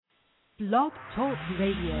Blog Talk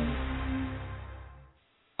Radio.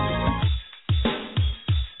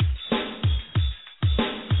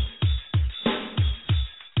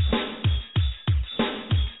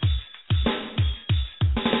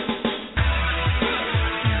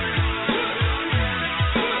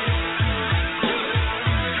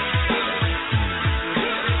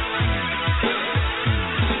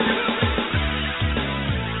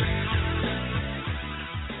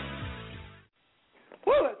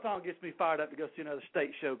 Gets me fired up to go see another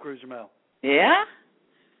state show, Cruiser Mel. Yeah?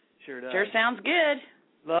 Sure does. Sure sounds good.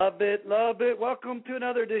 Love it, love it. Welcome to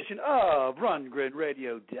another edition of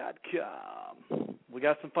RundgrenRadio.com. We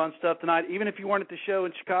got some fun stuff tonight. Even if you weren't at the show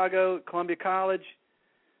in Chicago, at Columbia College,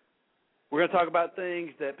 we're going to talk about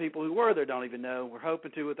things that people who were there don't even know. We're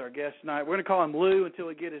hoping to with our guest tonight. We're going to call him Lou until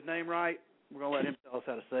we get his name right. We're going to let him tell us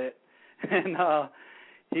how to say it. And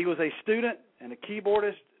he was a student and a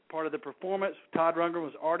keyboardist, part of the performance. Todd Rundgren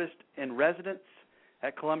was artist in residence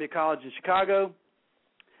at Columbia College in Chicago.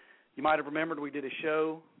 You might have remembered we did a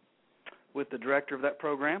show with the director of that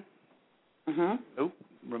program. Mm-hmm. Oh,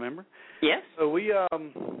 remember? Yes. So we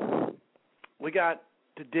got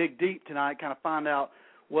to dig deep tonight, kind of find out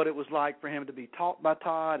what it was like for him to be taught by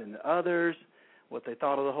Todd and the others, what they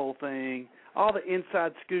thought of the whole thing, all the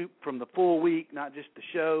inside scoop from the full week, not just the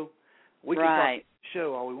show. We can talk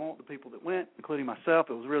show all we want, the people that went, including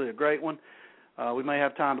myself. It was really a great one. We may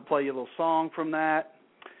have time to play you a little song from that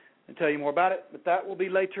and tell you more about it, but that will be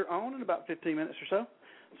later on in about 15 minutes or so.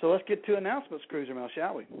 So let's get to announcements, Cruiser Mel,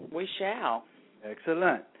 shall we? We shall.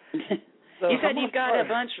 Excellent. So you said you've got a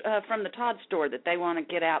bunch from the Todd store that they want to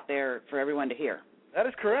get out there for everyone to hear. That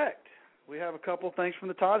is correct. We have a couple things from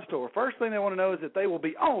the Todd store. First thing they want to know is that they will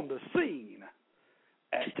be on the scene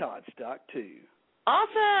at Toddstock II.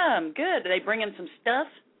 Awesome. Good. Are they bringing some stuff?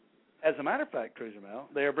 As a matter of fact, Cruiser Mel,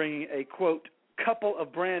 they are bringing a, quote, couple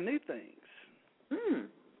of brand new things.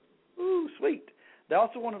 Ooh, sweet. They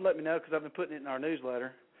also wanted to let me know, because I've been putting it in our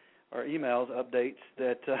newsletter, our emails, updates,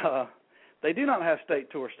 that they do not have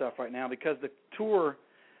state tour stuff right now because the tour,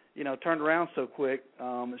 turned around so quick.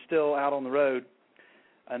 It's still out on the road,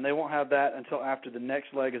 and they won't have that until after the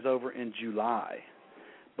next leg is over in July.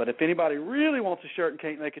 But if anybody really wants a shirt and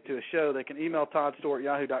can't make it to a show, they can email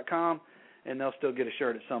toddstore@yahoo.com, and they'll still get a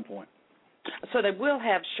shirt at some point. So they will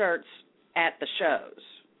have shirts at the shows,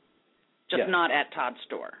 just not at Todd's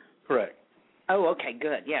store. Correct. Oh, okay,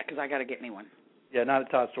 good. Yeah, because I got to get me one. Yeah, not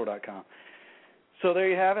at toddstore.com. So there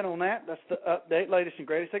you have it on that. That's the update, latest and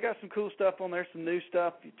greatest. They got some cool stuff on there, some new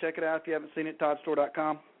stuff. You check it out if you haven't seen it,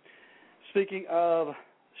 toddstore.com. Speaking of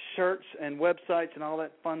shirts and websites and all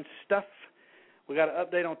that fun stuff, we got an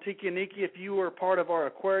update on Tiki and Niki. If you were part of our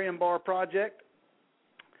aquarium bar project,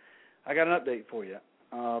 I got an update for you.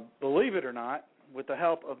 Believe it or not, with the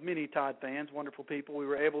help of many Todd fans, wonderful people, we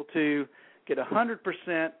were able to get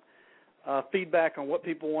 100% feedback on what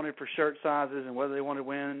people wanted for shirt sizes and whether they wanted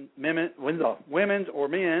women's or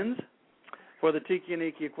men's for the Tiki and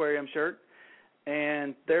Niki aquarium shirt.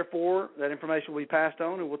 And therefore, that information will be passed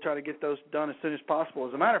on, and we'll try to get those done as soon as possible.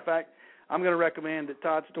 As a matter of fact, I'm going to recommend that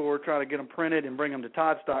Todd Store try to get them printed and bring them to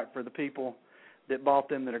Toddstock for the people that bought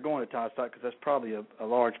them that are going to Toddstock, because that's probably a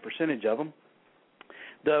large percentage of them.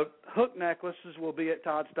 The hook necklaces will be at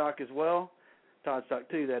Toddstock as well, Toddstock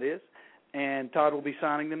II, that is, and Todd will be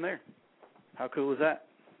signing them there. How cool is that?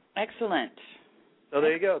 Excellent. So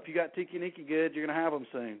there you go. If you got Tiki Niki goods, you're going to have them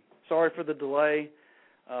soon. Sorry for the delay.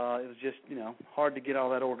 It was just, hard to get all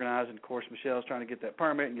that organized. And, of course, Michelle's trying to get that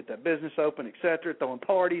permit and get that business open, et cetera, throwing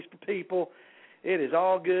parties for people. It is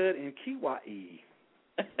all good in Kiwai.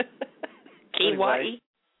 Kiwai? Anyway,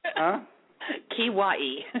 huh?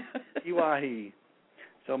 Kiwai. Kiwai.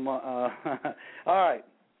 So, all right.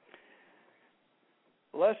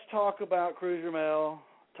 Let's talk about Cruiser Mel,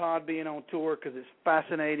 Todd being on tour, because it's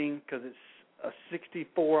fascinating, because it's a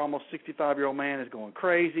 64, almost 65-year-old man is going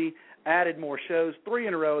crazy. Added more shows, 3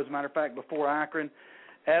 in a row, as a matter of fact, before Akron,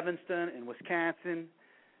 Evanston, and Wisconsin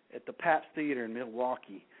at the Pabst Theater in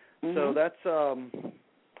Milwaukee. Mm-hmm. So that's some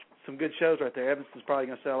good shows right there. Evanston's probably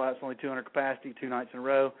going to sell out. It's only 200 capacity, 2 nights in a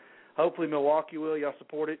row. Hopefully Milwaukee will. Y'all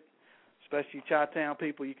support it, especially Chi-Town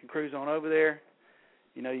people. You can cruise on over there.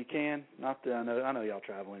 You can. Not that I know y'all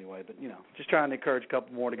travel anyway, but, just trying to encourage a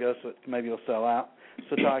couple more to go so maybe it'll sell out.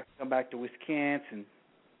 So Todd can come back to Wisconsin,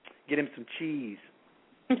 get him some cheese.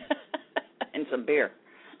 And some beer.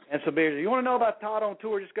 And some beers. If you want to know about Todd on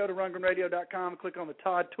tour, just go to RundgrenRadio.com, click on the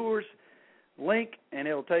Todd Tours link, and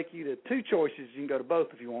it'll take you to 2 choices. You can go to both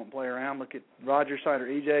if you want to play around. Look at Roger's site or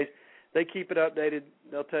EJ's. They keep it updated.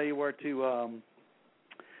 They'll tell you where to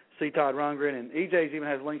see Todd Rundgren, and EJ's even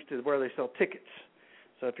has links to where they sell tickets.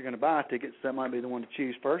 So if you're going to buy tickets, that might be the one to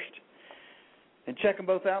choose first. And check them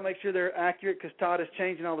both out. Make sure they're accurate because Todd is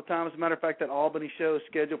changing all the time. As a matter of fact, that Albany show is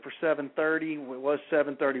scheduled for 7:30. It was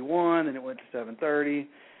 7:31, and it went to 7:30.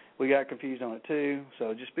 We got confused on it, too.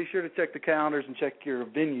 So just be sure to check the calendars and check your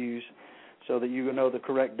venues so that you know the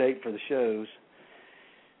correct date for the shows.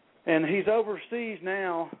 And he's overseas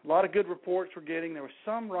now. A lot of good reports we're getting. There was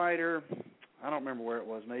some writer, I don't remember where it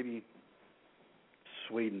was, maybe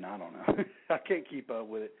Sweden, I don't know. I can't keep up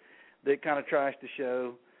with it, that kind of trashed the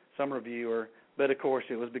show, some reviewer. But, of course,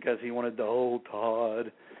 it was because he wanted the old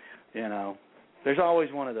Todd. You know, there's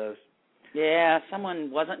always one of those. Yeah, someone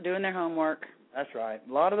wasn't doing their homework. That's right.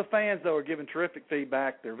 A lot of the fans, though, are giving terrific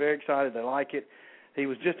feedback. They're very excited. They like it. He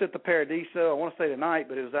was just at the Paradiso, I want to say tonight,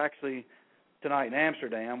 but it was actually tonight in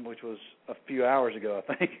Amsterdam, which was a few hours ago,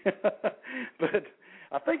 I think. But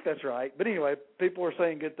I think that's right. But anyway, people were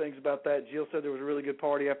saying good things about that. Jill said there was a really good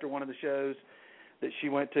party after one of the shows that she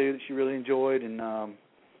went to that she really enjoyed, and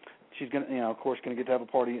she's going to, of course, going to get to have a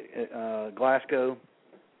party at Glasgow.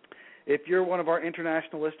 If you're one of our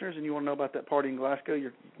international listeners and you want to know about that party in Glasgow,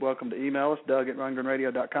 you're welcome to email us,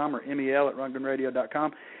 Doug@RundgrenRadio.com or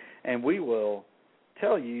MEL@RundgrenRadio.com, and we will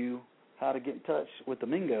tell you how to get in touch with the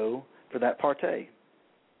Mingo for that party.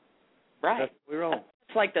 Right. That's what we're on.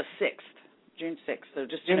 It's like the 6th, June 6th, so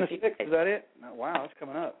just in June a few 6th, days. is that it? Oh, wow, that's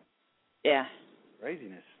coming up. Yeah.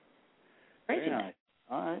 Craziness. Craziness. Very nice.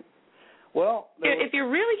 All right. Well, if you're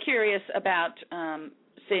really curious about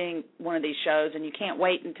seeing one of these shows and you can't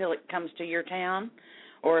wait until it comes to your town,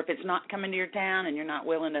 or if it's not coming to your town and you're not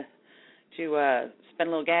willing to spend a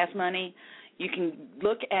little gas money, you can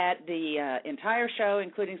look at the entire show,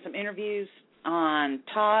 including some interviews, on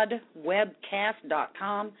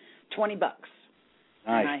toddwebcast.com, $20.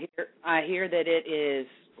 Nice. And I hear that it is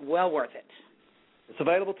well worth it. It's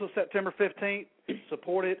available till September 15th.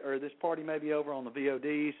 Support it, or this party may be over on the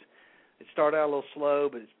VODs. It started out a little slow,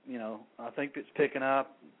 but it's, I think it's picking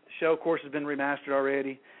up. The show, of course, has been remastered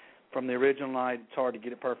already from the original night. It's hard to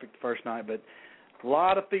get it perfect the first night, but a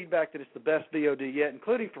lot of feedback that it's the best VOD yet,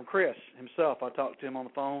 including from Chris himself. I talked to him on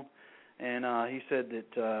the phone, and he said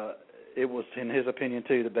that it was, in his opinion,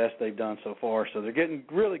 too, the best they've done so far. So they're getting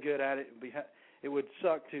really good at it. It would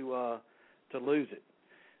suck to lose it.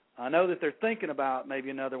 I know that they're thinking about maybe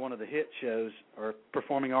another one of the hit shows or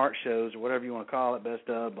performing arts shows or whatever you want to call it, best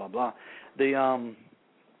of, blah, blah. To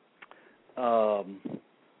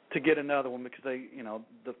get another one because they,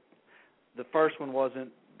 the first one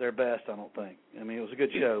wasn't their best, I don't think. I mean, it was a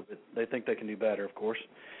good show, but they think they can do better, of course.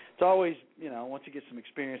 It's always, once you get some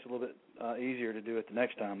experience, a little bit easier to do it the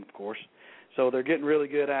next time, of course. So they're getting really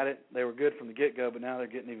good at it. They were good from the get-go, but now they're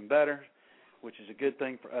getting even better, which is a good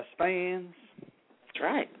thing for us fans. That's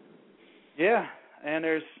right. Yeah, and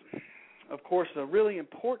there's, of course, a really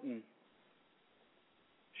important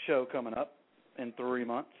show coming up in 3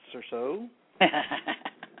 months or so.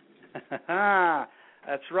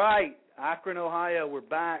 That's right. Akron, Ohio, we're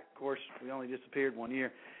back. Of course, we only disappeared 1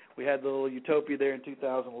 year. We had the little Utopia there in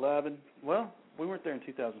 2011. Well, we weren't there in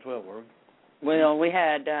 2012, were we? Well, we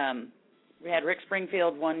had Rick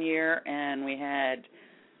Springfield 1 year, and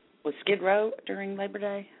was Skid Row during Labor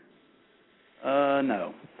Day?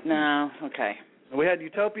 No. No, okay. We had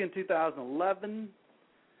Utopia in 2011,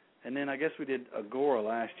 and then I guess we did Agora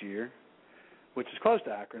last year, which is close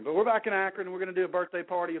to Akron. But we're back in Akron, and we're going to do a birthday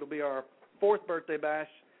party. It'll be our 4th birthday bash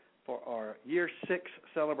for our Year 6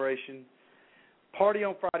 celebration. Party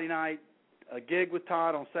on Friday night, a gig with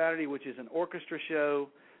Todd on Saturday, which is an orchestra show.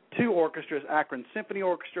 2 orchestras, Akron Symphony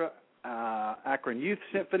Orchestra, Akron Youth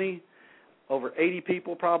Symphony, over 80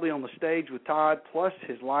 people probably on the stage with Todd, plus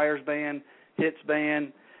his Liars Band, Hits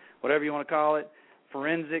Band, whatever you want to call it,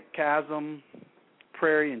 Forensic, Chasm,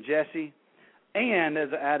 Prairie, and Jesse. And as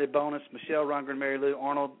an added bonus, Michelle Rundgren, Mary Lou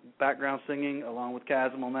Arnold, background singing along with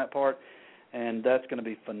Chasm on that part. And that's going to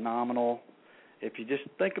be phenomenal. If you just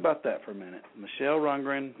think about that for a minute. Michelle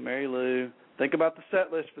Rundgren, Mary Lou. Think about the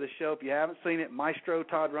set list for the show. If you haven't seen it,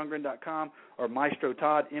 MaestroToddRundgren.com or Maestro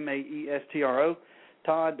Todd, Maestro,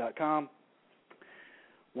 Todd.com.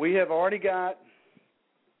 We have already got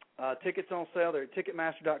tickets on sale. They're at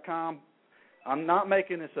Ticketmaster.com. I'm not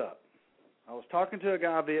making this up. I was talking to a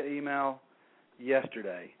guy via email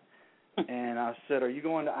yesterday, and I said, "Are you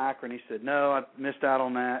going to Akron?" He said, "No, I missed out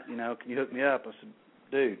on that. Can you hook me up?" I said,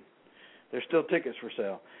 "Dude, there's still tickets for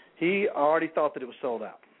sale." He already thought that it was sold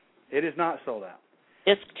out. It is not sold out.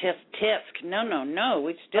 Tisk. No.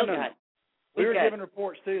 We've still got. We were given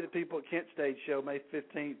reports, too, that people at Kent Stage Show, May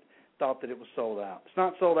 15th, thought that it was sold out. It's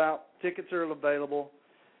not sold out. Tickets are available.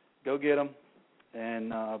 Go get them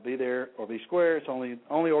and be there or be square. It's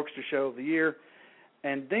only orchestra show of the year.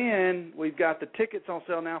 And then we've got the tickets on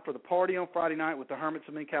sale now for the party on Friday night with the Hermits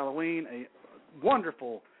of Mink Halloween, a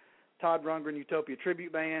wonderful Todd Rundgren Utopia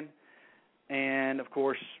tribute band, and, of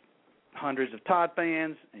course, hundreds of Todd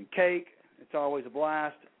fans and cake. It's always a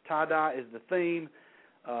blast. Tie-dye is the theme.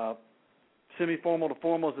 Semi-formal to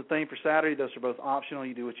formal is the theme for Saturday. Those are both optional.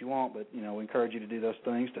 You do what you want, but, we encourage you to do those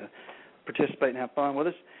things to participate and have fun with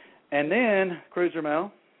us. And then, Cruiser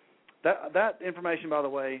Mail, that information, by the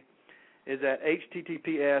way, is at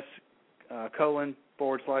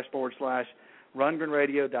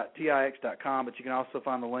https://rundgrenradio.tix.com, but you can also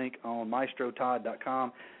find the link on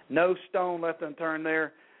maestrotodd.com. No stone left unturned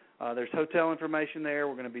there. There's hotel information there.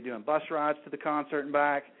 We're going to be doing bus rides to the concert and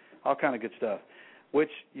back, all kind of good stuff,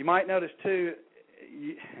 which you might notice, too.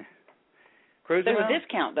 There's a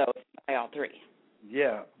discount, though, by all three.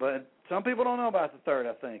 Yeah, but some people don't know about the third,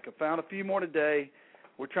 I think. I found a few more today.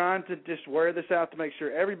 We're trying to just wear this out to make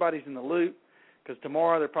sure everybody's in the loop, because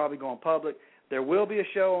tomorrow they're probably going public. There will be a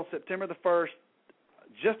show on September the 1st,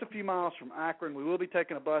 just a few miles from Akron. We will be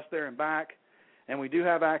taking a bus there and back, and we do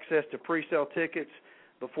have access to pre-sale tickets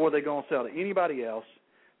before they go on sale to anybody else.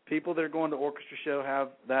 People that are going to the orchestra show have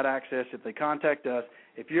that access if they contact us.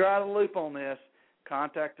 If you're out of the loop on this,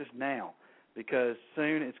 contact us now, because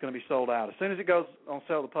soon it's going to be sold out. As soon as it goes on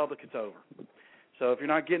sale to the public, it's over. So if you're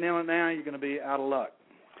not getting in on it now, you're going to be out of luck.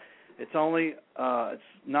 It's only it's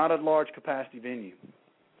not a large capacity venue.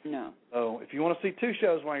 No. So if you want to see two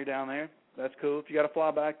shows while you're down there, that's cool. If you got to fly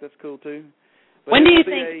back, that's cool too. But when do you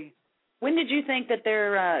think? When did you think that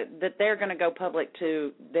they're going to go public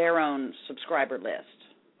to their own subscriber list?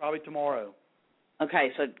 Probably tomorrow.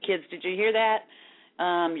 Okay, so kids, did you hear that?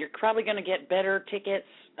 You're probably going to get better tickets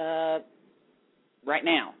right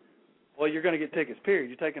now. Well, you're going to get tickets, period.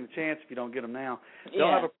 You're taking a chance if you don't get them now. They'll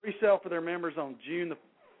have a pre-sale for their members on June the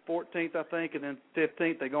 14th, I think, and then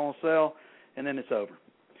 15th they go on sale, and then it's over.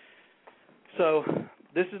 So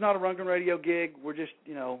this is not a Rundgren Radio gig. We're just,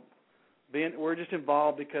 we're just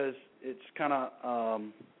involved because it's kind of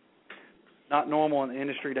not normal in the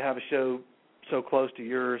industry to have a show so close to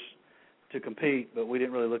yours to compete, but we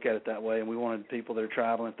didn't really look at it that way, and we wanted people that are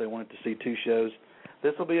traveling, if they wanted to see two shows.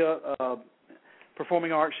 This will be a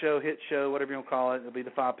performing arts show, hit show, whatever you want to call it. It'll be the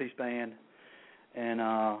five-piece band, and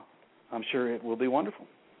I'm sure it will be wonderful.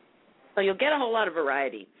 So you'll get a whole lot of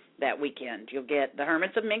variety that weekend. You'll get the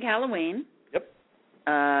Hermits of Mig Halloween. Yep.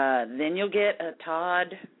 Then you'll get a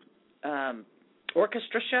Todd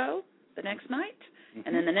orchestra show the next night. Mm-hmm.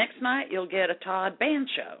 And then the next night you'll get a Todd band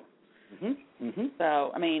show. Mm-hmm. Mm-hmm.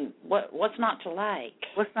 So, I mean, what's not to like?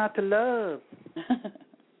 What's not to love?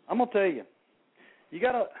 I'm going to tell you, you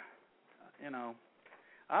got to,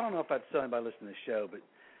 I don't know if I'd tell anybody listening to this show, but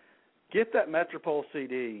get that Metropole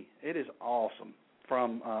CD. It is awesome,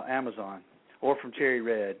 from Amazon or from Cherry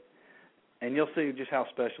Red, and you'll see just how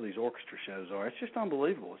special these orchestra shows are. It's just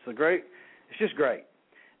unbelievable. It's just great.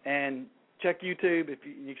 And check YouTube if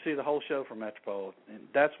you can see the whole show from Metropole, and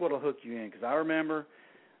that's what will hook you in, because I remember,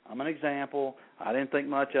 I'm an example, I didn't think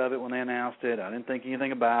much of it when they announced it. I didn't think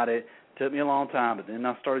anything about it. It took me a long time, but then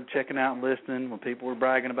I started checking out and listening when people were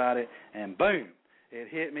bragging about it, and boom, it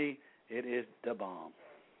hit me. It is the bomb.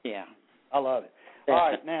 Yeah. I love it. All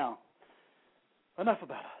right, now, enough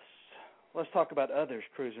about us. Let's talk about others,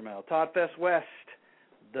 Cruiser Mail. Todd Fest West,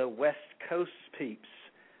 the West Coast peeps.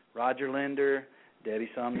 Roger Linder, Debbie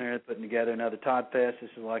Sumner putting together another Todd Fest. This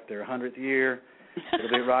is like their 100th year. It'll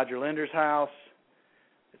be at Roger Linder's house.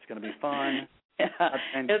 It's going to be fun.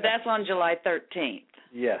 And that's on July 13th.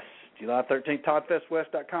 Yes, July 13th,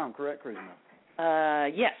 toddfestwest.com, correct, Cruiser Mail?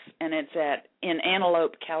 Yes, and it's in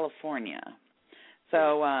Antelope, California.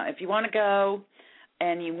 So if you want to go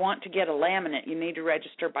and you want to get a laminate, you need to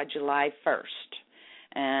register by July 1st.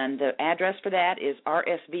 And the address for that is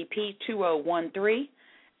RSVP 2013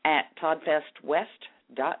 at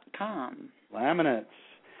toddfestwest.com. Laminates.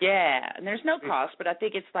 Yeah, and there's no cost, but I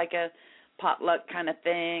think it's like a potluck kind of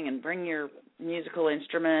thing, and bring your musical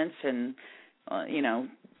instruments and,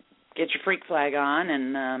 get your freak flag on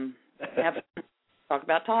and have fun. Talk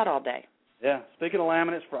about Todd all day. Yeah. Speaking of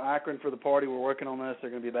laminates for Akron for the party, we're working on this. They're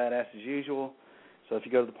going to be badass as usual. So if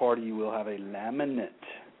you go to the party, you will have a laminate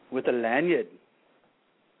with a lanyard.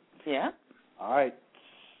 Yeah. All right.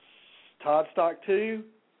 Toddstock II.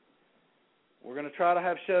 We're going to try to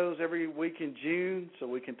have shows every week in June so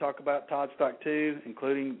we can talk about Toddstock II,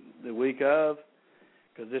 including the week of,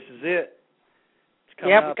 because this is it.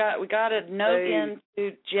 Yeah, we got a note in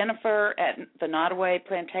to Jennifer at the Nottoway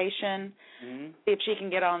Plantation, see if she can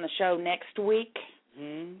get on the show next week,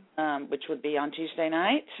 which would be on Tuesday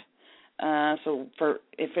night. So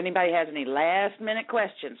if anybody has any last-minute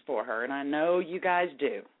questions for her, and I know you guys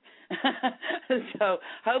do, so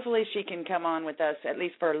hopefully she can come on with us at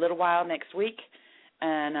least for a little while next week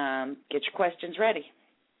and get your questions ready.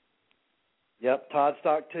 Yep,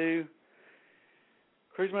 Toddstock II.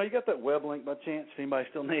 Cruzman, you got that web link by chance if anybody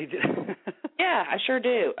still needs it? Yeah, I sure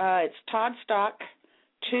do. It's Toddstock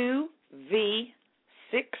II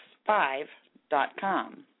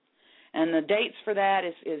V65.com. And the dates for that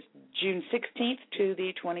is June 16th to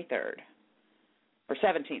the 23rd. Or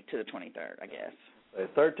 17th to the 23rd, I guess.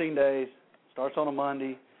 It's 13 days. Starts on a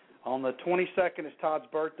Monday. On the 22nd is Todd's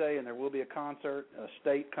birthday, and there will be a concert, a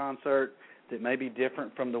state concert, that may be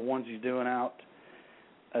different from the ones he's doing out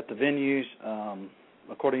at the venues.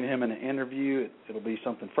 According to him in an interview, it'll be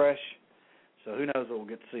something fresh. So who knows what we'll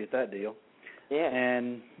get to see at that deal. Yeah.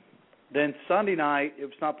 And then Sunday night,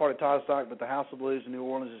 it's not part of Toddstock, but the House of Blues in New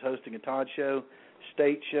Orleans is hosting a Todd show,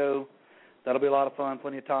 state show. That'll be a lot of fun.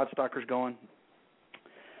 Plenty of Toddstockers going.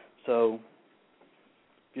 So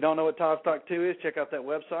if you don't know what Toddstock II is, check out that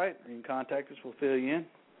website. You can contact us. We'll fill you in.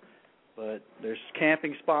 But there's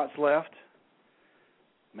camping spots left.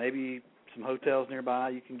 Maybe some hotels nearby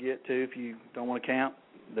you can get to if you don't want to camp.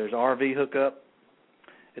 There's RV hookup.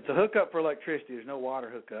 It's a hookup for electricity. There's no water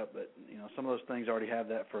hookup, but some of those things already have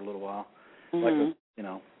that for a little while. Mm-hmm.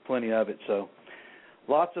 Plenty of it. So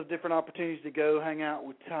lots of different opportunities to go hang out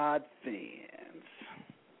with Todd fans.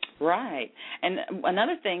 Right. And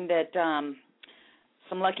another thing that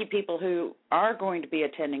some lucky people who are going to be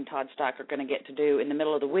attending Toddstock are going to get to do in the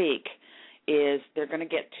middle of the week is they're going to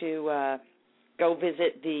get to go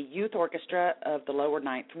visit the youth orchestra of the Lower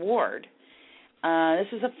Ninth Ward. This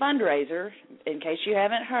is a fundraiser, in case you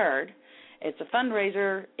haven't heard. It's a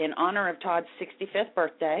fundraiser in honor of Todd's 65th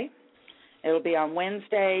birthday. It'll be on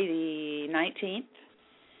Wednesday the 19th.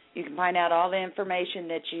 You can find out all the information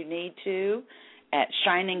that you need to at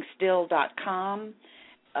shiningstill.com.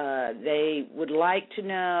 They would like to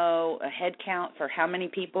know a head count for how many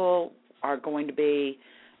people are going to be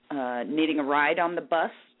needing a ride on the bus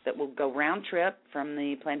that will go round trip from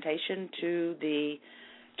the plantation to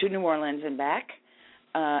New Orleans and back,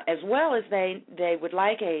 as well as they would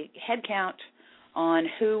like a head count on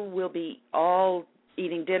who will be all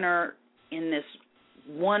eating dinner in this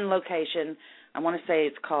one location. I want to say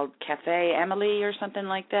it's called Cafe Amelie or something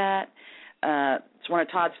like that. It's one of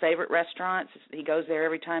Todd's favorite restaurants. He goes there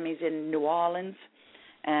every time he's in New Orleans,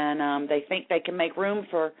 and they think they can make room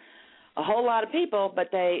for a whole lot of people, but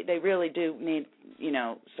they really do need,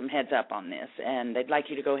 some heads up on this, and they'd like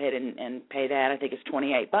you to go ahead and pay that. I think it's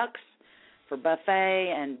 $28 for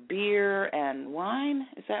buffet and beer and wine.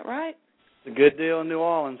 Is that right? It's a good deal in New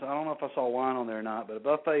Orleans. I don't know if I saw wine on there or not, but a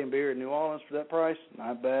buffet and beer in New Orleans for that price,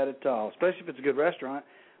 not bad at all, especially if it's a good restaurant,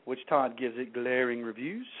 which Todd gives it glaring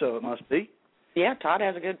reviews, so it must be. Yeah, Todd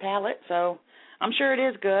has a good palate, so I'm sure it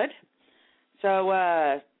is good.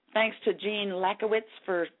 So thanks to Jean Lakowitz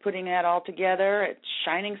for putting that all together at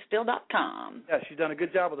shiningstill.com. Yeah, she's done a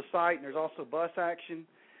good job with the site, and there's also bus action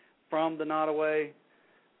from the Nottoway.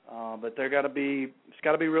 But it's got to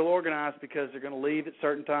be real organized because they're going to leave at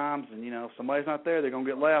certain times, and if somebody's not there, they're going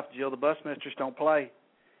to get left. Jill, the bus mistress, don't play.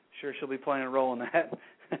 Sure, she'll be playing a role in that.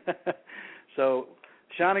 So,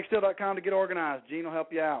 shiningstill.com to get organized. Gene will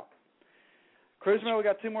help you out. Cruzman, we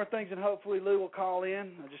got two more things, and hopefully Lou will call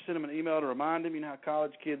in. I just sent him an email to remind him. You know how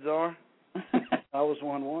college kids are. I was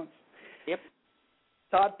one once. Yep.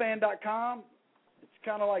 Toddfan.com. It's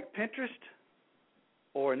kind of like Pinterest,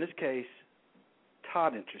 or in this case,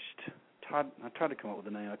 Todd Interest. Todd. I tried to come up with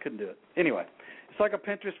a name. I couldn't do it. Anyway, it's like a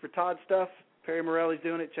Pinterest for Todd stuff. Perry Morelli's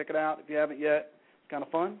doing it. Check it out if you haven't yet. It's kind of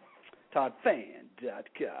fun.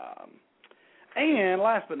 Toddfan.com. And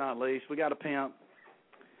last but not least, we got a pimp.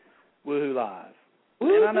 Woohoo Live.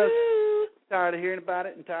 Woo-hoo. And I know I'm tired of hearing about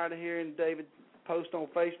it and tired of hearing David post on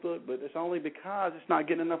Facebook, but it's only because it's not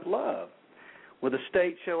getting enough love. With a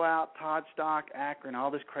state show out, Toddstock, Akron, all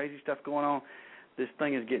this crazy stuff going on, this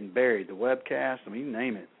thing is getting buried. The webcast, you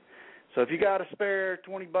name it. So if you got a spare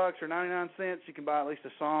 $20 or 99 cents, you can buy at least a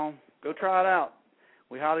song. Go try it out.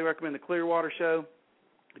 We highly recommend the Clearwater show.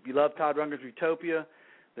 If you love Todd Rundgren's Utopia,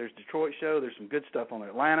 there's Detroit show. There's some good stuff on the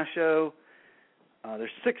Atlanta show.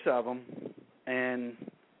 There's 6 of them, and,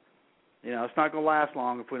 it's not going to last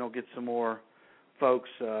long if we don't get some more folks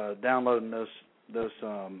downloading those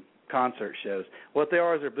concert shows. What they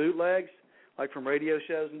are is they're bootlegs, like from radio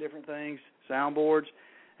shows and different things, soundboards,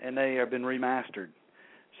 and they have been remastered.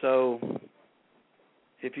 So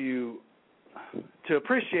to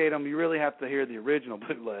appreciate them, you really have to hear the original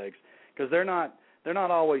bootlegs because they're not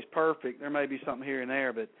always perfect. There may be something here and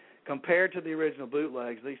there, but compared to the original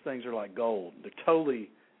bootlegs, these things are like gold. They're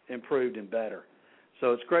totally improved and better.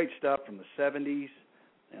 So it's great stuff from the 70s,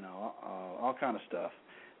 all kind of stuff.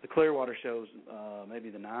 The Clearwater show's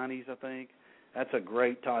maybe the 90s, I think. That's a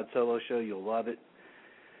great Todd solo show. You'll love it.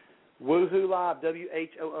 Woohoo Live,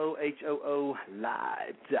 WHOOHOO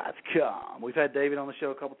Live.com. We've had David on the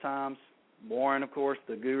show a couple times. Warren, of course,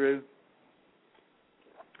 the guru.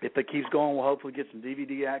 If it keeps going, we'll hopefully get some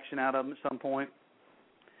DVD action out of them at some point.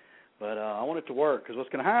 But I want it to work, because what's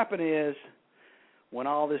going to happen is when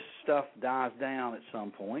all this stuff dies down at some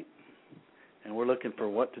point, and we're looking for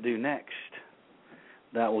what to do next,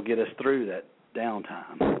 that will get us through that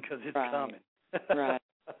downtime, because it's coming. Right.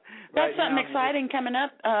 That's something exciting coming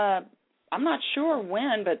up. I'm not sure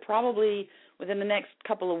when, but probably within the next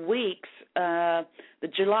couple of weeks, the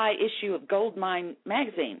July issue of Goldmine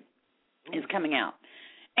magazine is coming out.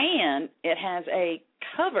 And it has a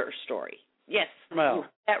cover story. Yes,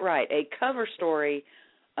 that's right, a cover story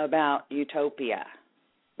about Utopia,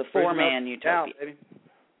 the four-man Utopia. Out, baby.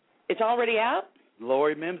 It's already out?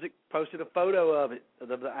 Lori Mimsick posted a photo of it, of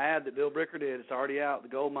the ad that Bill Bricker did. It's already out, the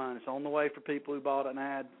Goldmine. It's on the way for people who bought an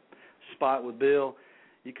ad spot with Bill.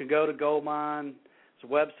 You can go to Goldmine. It's a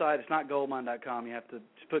website. It's not goldmine.com. You have to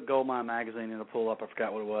just put Goldmine magazine and it'll pull up. I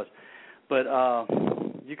forgot what it was. But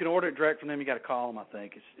you can order it direct from them. You got to call them, I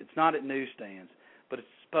think. It's not at newsstands, but it's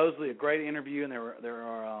supposedly a great interview, and there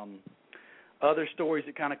are other stories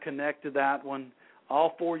that kind of connect to that one.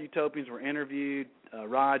 All four Utopians were interviewed: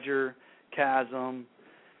 Roger, Chasm,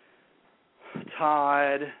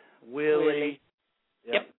 Todd, Willie.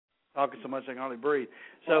 Yep. Talking so much I can hardly breathe.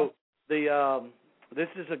 So this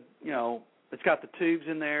is it's got the tubes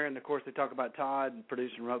in there, and of course they talk about Todd and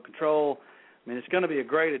producing Remote Control. I mean, it's going to be a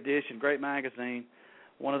great edition, great magazine.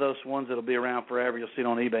 One of those ones that'll be around forever. You'll see it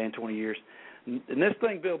on eBay in 20 years. And this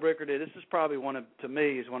thing Bill Bricker did, this is probably one of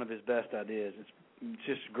his best ideas. It's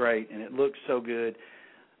just great, and it looks so good.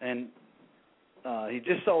 And he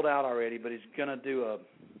just sold out already, but he's going to do a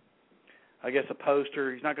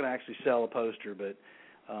poster. He's not going to actually sell a poster, but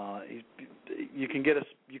you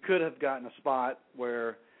could have gotten a spot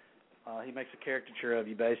where he makes a caricature of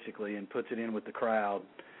you basically and puts it in with the crowd.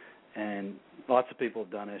 And lots of people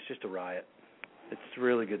have done it. It's just a riot. It's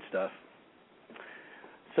really good stuff.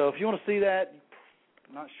 So if you want to see that,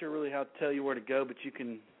 I'm not sure really how to tell you where to go, but you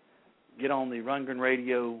can get on the Rundgren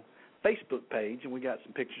Radio Facebook page, and we got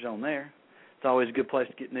some pictures on there. It's always a good place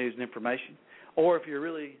to get news and information. Or if you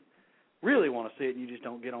really, really want to see it and you just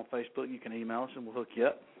don't get on Facebook, you can email us and we'll hook you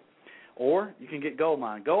up. Or you can get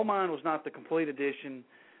Goldmine. Goldmine was not the complete edition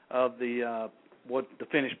of the what the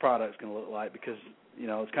finished product is going to look like, because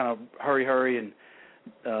it's kind of hurry, and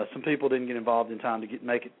some people didn't get involved in time to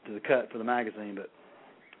make it to the cut for the magazine. But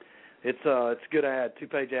it's a good ad,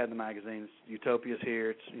 2-page ad in the magazine. It's Utopia's here.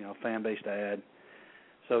 It's a fan-based ad.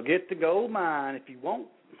 So get the Goldmine if you want.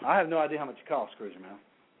 I have no idea how much it costs, Cruiser Man. I'm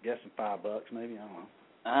guessing $5 maybe.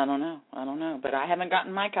 I don't know. I don't know, but I haven't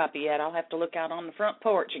gotten my copy yet. I'll have to look out on the front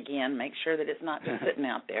porch again, make sure that it's not just sitting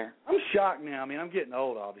out there. I'm shocked now. I mean, I'm getting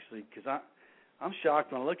old, obviously, because I'm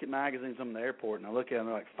shocked when I look at magazines on the airport and I look at them,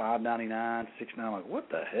 they're like $5.99, $6.99. I'm like, what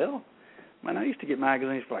the hell? Man, I used to get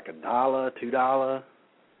magazines for like $1, $2.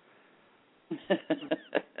 I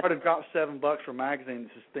would have dropped $7 for a magazine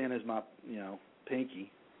that's as thin as my,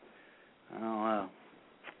 pinky. I don't know.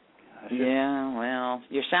 Yeah, well,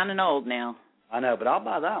 you're sounding old now. I know, but I'll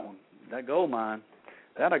buy that one. That Goldmine,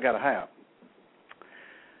 that I got to have.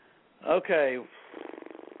 Okay.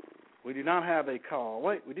 We do not have a call.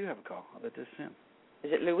 Wait, we do have a call. I bet this is him.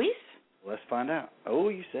 Is it Luis? Let's find out. Oh,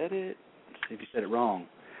 you said it. Let's see if you said it wrong.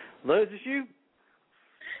 Lou, is this you?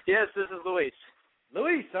 Yes, this is Luis.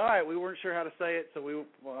 Luis, all right. We weren't sure how to say it, so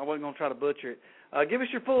I wasn't going to try to butcher it. Give us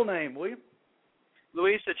your full name, will you?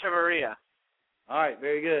 Luis Echeverria. All right,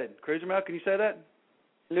 very good. Cruiser Mel, can you say that?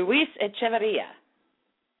 Luis Echeverria.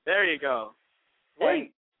 There you go.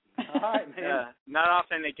 Wait. All right, man. Not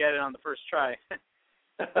often they get it on the first try.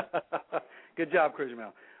 Good job, Cruiser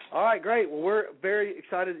Mel. All right, great. Well, we're very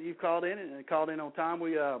excited that you've called in and called in on time.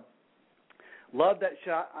 We loved that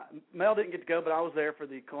shot. Mel didn't get to go, but I was there for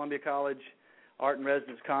the Columbia College Art in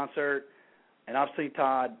Residence concert, and I've seen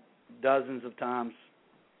Todd dozens of times,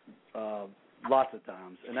 lots of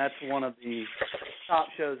times, and that's one of the top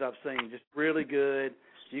shows I've seen. Just really good.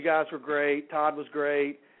 You guys were great. Todd was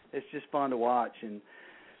great. It's just fun to watch. And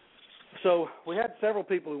so we had several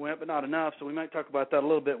people who went, but not enough, so we might talk about that a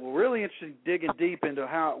little bit. We're really interested in digging deep into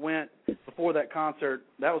how it went before that concert.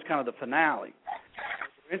 That was kind of the finale.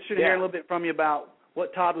 We're interested in hearing a little bit from you about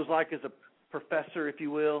what Todd was like as a professor, if you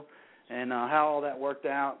will, and how all that worked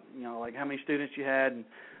out, like how many students you had and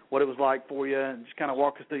what it was like for you, and just kind of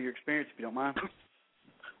walk us through your experience, if you don't mind.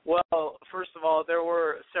 Well, first of all, there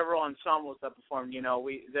were several ensembles that performed.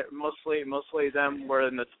 Mostly them were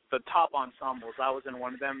in the top ensembles. I was in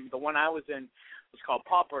one of them. The one I was in was called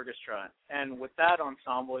Pop Orchestra, and with that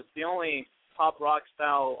ensemble, it's the only pop rock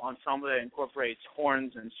style ensemble that incorporates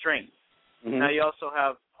horns and strings. Mm-hmm. Now you also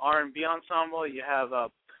have R&B ensemble. You have a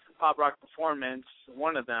pop rock performance,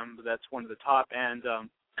 one of them, but that's one of the top. And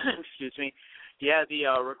excuse me, you have the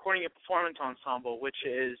recording and performance ensemble, which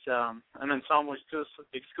is an ensemble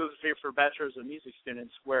exclusively for bachelors of music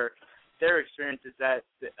students, where their experience is that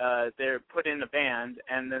they're put in a band,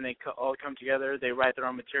 and then they all come together, they write their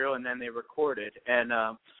own material, and then they record it. And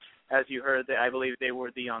as you heard, I believe they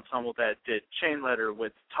were the ensemble that did Chain Letter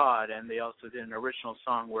with Todd, and they also did an original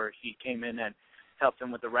song where he came in and helped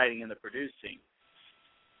them with the writing and the producing.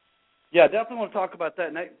 Yeah, I definitely want to talk about that,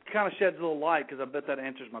 and that kind of sheds a little light, because I bet that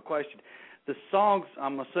answers my question. The songs,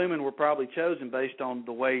 I'm assuming, were probably chosen based on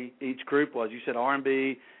the way each group was. You said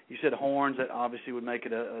R&B, you said horns, that obviously would make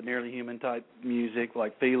it a nearly human-type music,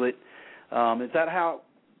 like Feel It. Is that how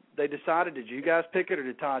they decided? Did you guys pick it, or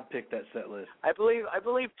did Todd pick that set list? I believe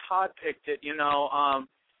Todd picked it.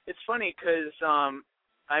 It's funny because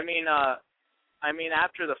I mean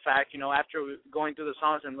after the fact, after going through the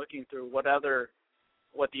songs and looking through what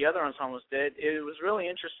the other ensembles did, it was really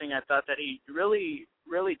interesting. I thought that he really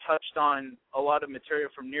touched on a lot of material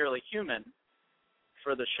from Nearly Human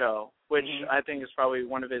for the show, which I think is probably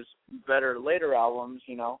one of his better later albums.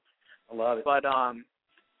 I love it.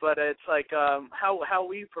 But it's like how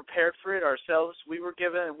we prepared for it ourselves. We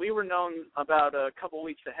were known about a couple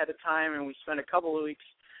weeks ahead of time, and we spent a couple of weeks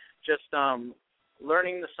just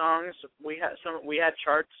learning the songs. We had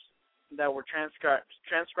charts that were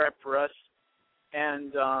transcribed for us,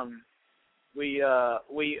 and we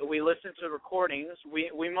listened to recordings.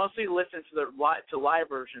 We mostly listened to live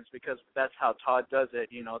versions, because that's how Todd does it,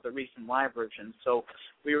 the recent live versions. So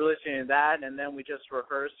we were listening to that, and then we just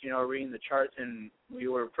rehearsed, reading the charts, and we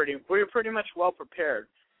were pretty much well prepared.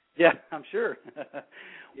 Yeah, I'm sure.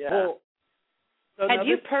 Yeah. Well, so had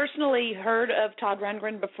you personally heard of Todd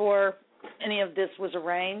Rundgren before any of this was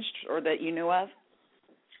arranged, or that you knew of?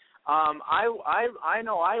 I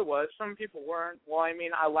know I was. Some people weren't. Well,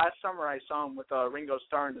 last summer I saw him with Ringo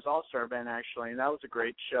Starr and his All-Star Band, actually, and that was a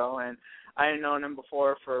great show. And I had known him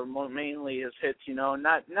before for mainly his hits,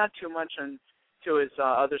 not too much into his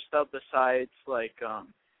other stuff besides like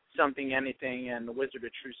Something Anything and The Wizard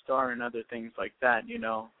of True Star and other things like that.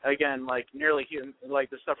 Again, like Nearly Human, like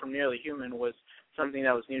the stuff from Nearly Human was something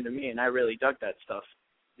that was new to me, and I really dug that stuff.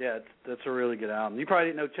 Yeah, that's a really good album. You probably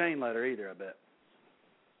didn't know Chain Letter either, I bet.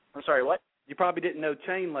 I'm sorry, what? You probably didn't know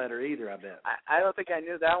Chain Letter either, I bet. I don't think I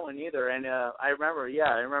knew that one either. And I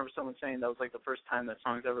remember someone saying that was like the first time that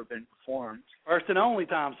song's ever been performed. First and only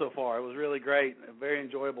time so far. It was really great, very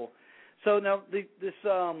enjoyable. So now the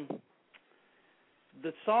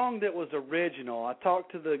song that was original, I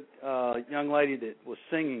talked to the young lady that was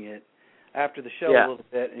singing it after the show a little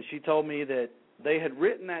bit, and she told me that they had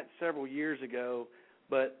written that several years ago,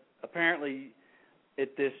 but apparently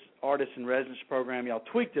at this artist in residence program, y'all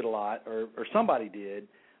tweaked it a lot, or somebody did.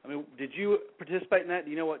 Did you participate in that?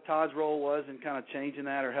 Do you know what Todd's role was in kind of changing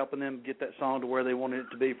that or helping them get that song to where they wanted it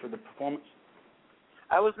to be for the performance?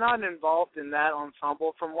 I was not involved in that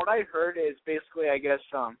ensemble. From what I heard is basically, I guess,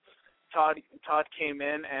 Todd came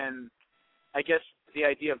in, and I guess the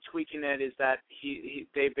idea of tweaking it is that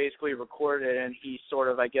they basically recorded it, and he sort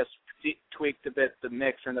of, I guess, tweaked a bit the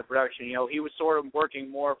mix and the production. He was sort of working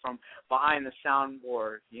more from behind the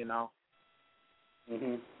soundboard.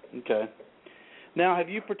 Okay. Now, have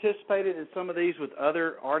you participated in some of these with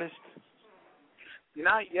other artists?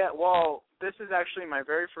 Not yet. Well, this is actually my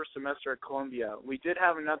very first semester at Columbia. We did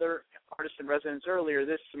have another artist in residence earlier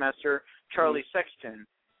this semester, Charlie Sexton.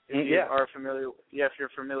 If you're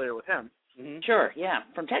familiar with him. Sure, yeah,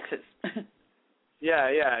 from Texas. Yeah,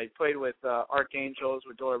 he played with Archangels,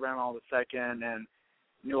 with Dora Randall II, and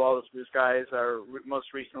knew all those blues guys.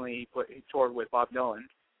 Most recently, he toured with Bob Dylan.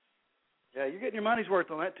 Yeah, you're getting your money's worth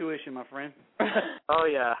on that tuition, my friend. Oh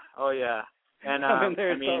yeah. And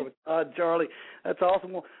with Charlie, that's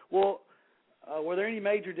awesome. Well, were there any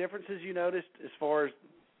major differences you noticed as far as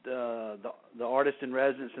the artist in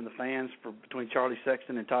residence and the fans between Charlie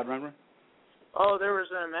Sexton and Todd Rundgren? Oh, there was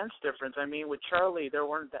an immense difference. With Charlie, there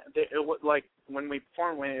weren't like when we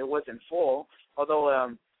performed, when it wasn't full.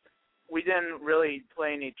 Although we didn't really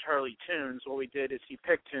play any Charlie tunes. What we did is he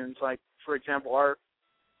picked tunes. Like, for example, our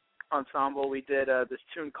ensemble, we did this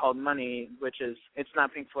tune called Money, it's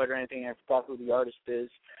not Pink Floyd or anything. I forgot who the artist is.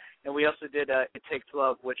 And we also did It Takes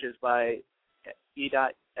Love, which is by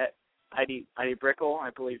Edie Brickell,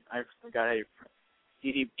 I believe. I forgot how you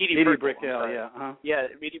Edie Brickell, yeah. Uh-huh. Yeah,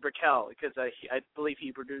 Edie Brickell, because I believe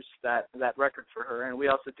he produced that record for her. And we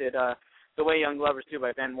also did The Way Young Lovers Do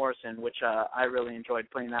by Van Morrison, which I really enjoyed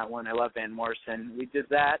playing that one. I love Van Morrison. We did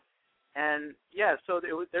that. And yeah, so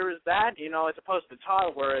there was that, you know, as opposed to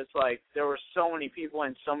Todd, where it's like there were so many people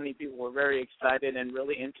and so many people were very excited and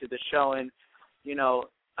really into the show. And you know,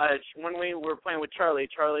 when we were playing with Charlie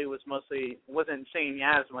wasn't singing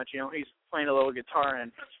as much. You know, he's playing a little guitar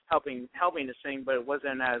and helping to sing, but it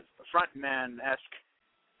wasn't as frontman-esque,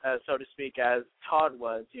 so to speak, as Todd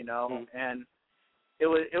was. You know, and it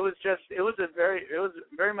was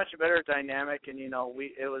very much a better dynamic, and you know,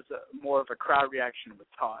 it was more of a crowd reaction with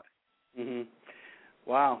Todd. Mhm.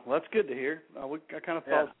 Wow, well, that's good to hear. I kind of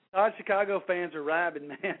thought Todd Chicago fans are rabid,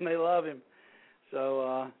 man. They love him.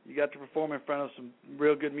 So you got to perform in front of some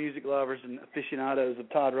real good music lovers and aficionados of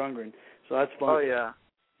Todd Rundgren. So that's fun. Oh yeah.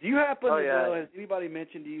 Do you happen to know? Has anybody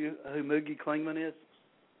mentioned to you who Moogie Klingman is?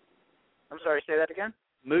 I'm sorry. Say that again.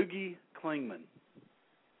 Moogie Klingman.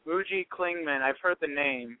 Moogie Klingman. I've heard the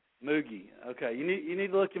name. Moogie. Okay, you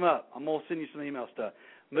need to look him up. I'm gonna send you some email stuff.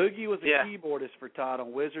 Moogie was a keyboardist for Todd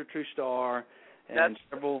on Wizard, True Star, and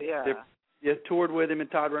several. You toured with him in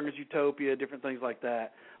Todd Rundgren's Utopia, different things like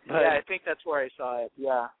that. But, I think that's where I saw it.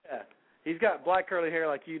 Yeah. He's got black curly hair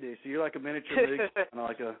like you do, so you're like a miniature Moogie,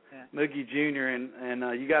 like a Moogie Junior, and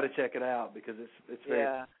you got to check it out because it's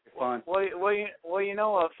very fun. Well, you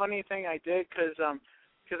know, a funny thing I did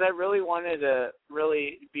because I really wanted to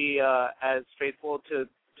really be as faithful to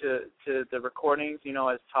the recordings, you know,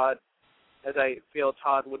 as I feel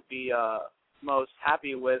Todd would be most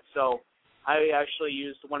happy with. So I actually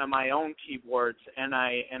used one of my own keyboards, and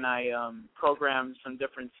I programmed some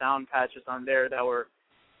different sound patches on there that were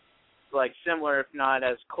like similar, if not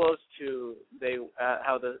as close to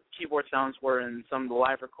how the keyboard sounds were in some of the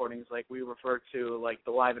live recordings. Like we refer to like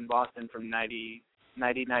the live in Boston from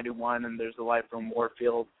 91, and there's the live from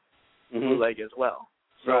Warfield bootleg as well.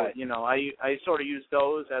 So you know, I sort of use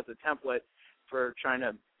those as a template for trying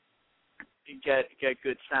to get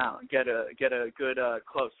good sound, get a good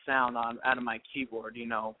close sound out of my keyboard. You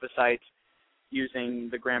know, besides using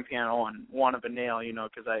the grand piano on one of a nail, you know,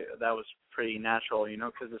 because that was pretty natural, you know,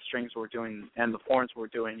 because the strings were doing and the horns were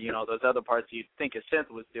doing, you know, those other parts you'd think a synth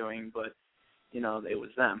was doing, but you know, it was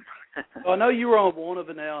them. Well, I know you were on One of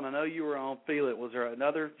a Nail, and I know you were on Feel It. Was there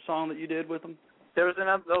another song that you did with them? There was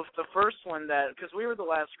another, the first one because we were the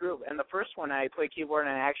last group, and the first one I played keyboard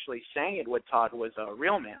and I actually sang it with Todd was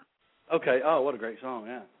Real Man. Okay. Oh, what a great song,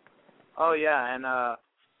 yeah. Oh yeah, and I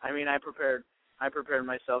mean I prepared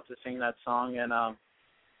myself to sing that song, and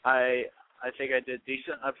I think I did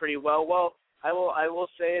pretty well. Well, I will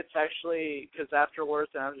say it's actually, because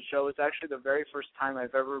afterwards and after the show, it's actually the very first time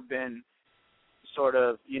I've ever been sort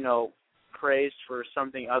of, you know, praised for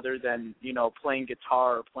something other than, you know, playing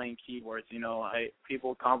guitar or playing keyboards. You know,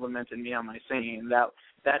 people complimented me on my singing, and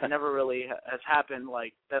that never really has happened.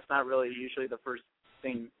 Like, that's not really usually the first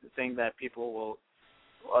thing that people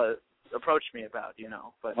will approach me about, you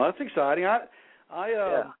know. But well, that's exciting.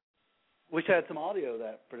 I wish I had some audio of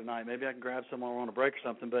that for tonight. Maybe I can grab some while we're on a break or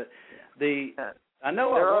something. But I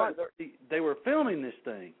know they were filming this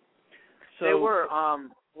thing. So they were.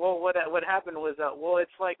 Well, what happened was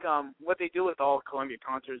it's like what they do with all Columbia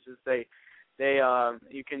concerts is they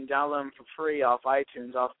you can download them for free off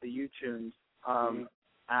iTunes, off the UTunes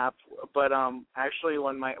app. But actually,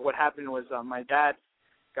 what happened was my dad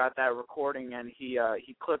got that recording, and he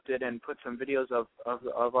clipped it and put some videos of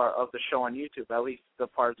the show on YouTube. At least the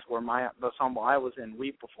parts where the ensemble I was in,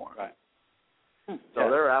 we performed. Right. So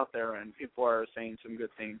they're out there, and people are saying some good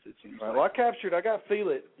things, it seems like. Well, I got Feel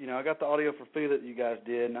It. You know, I got the audio for Feel It that you guys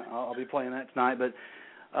did, and I'll be playing that tonight. But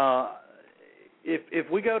if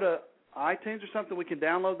we go to iTunes or something, we can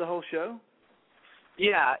download the whole show?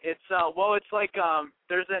 Yeah, it's it's like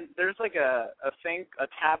there's like a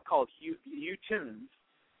tab called UTunes.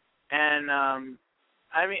 And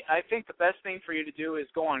I mean, I think the best thing for you to do is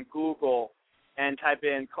go on Google and type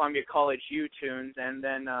in Columbia College UTunes, and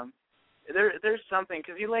then there's something,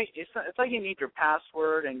 because it's like you need your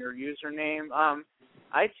password and your username.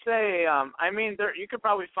 I'd say I mean you could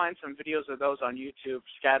probably find some videos of those on YouTube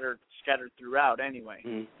scattered throughout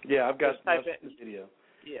anyway. Yeah, I've got the video.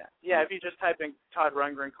 Yeah. If you just type in Todd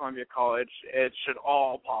Rundgren Columbia College, it should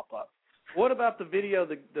all pop up. What about the video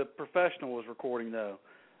the professional was recording though?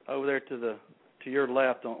 Over there to your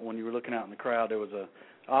left, when you were looking out in the crowd, there was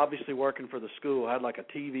obviously working for the school, had like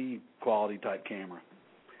a TV quality type camera.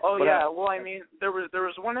 Oh, but yeah. Well, I mean, there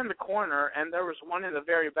was one in the corner and there was one in the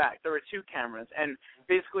very back. There were two cameras, and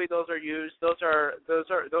basically those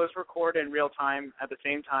record in real time at the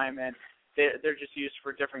same time, and they're just used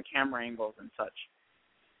for different camera angles and such.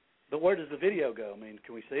 But where does the video go? I mean,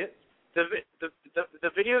 can we see it? The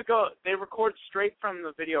video they record straight from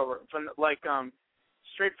the video,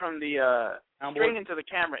 straight from the straight into the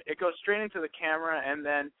camera. It goes straight into the camera, and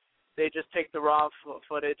then they just take the raw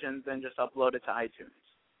footage and then just upload it to iTunes.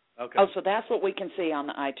 Okay. Oh, so that's what we can see on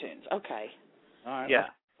the iTunes. Okay. All right. Yeah.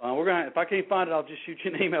 We're gonna. If I can't find it, I'll just shoot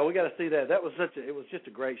you an email. We got to see that. That was it was just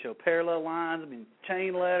a great show. Parallel lines. I mean,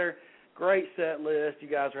 chain letter. Great set list. You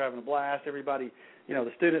guys were having a blast. Everybody,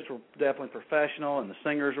 the students were definitely professional, and the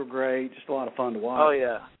singers were great. Just a lot of fun to watch. Oh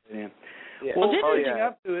yeah. Yeah. Yeah. Well, leading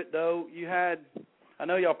up to it though, you had. I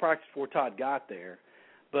know y'all practiced before Todd got there,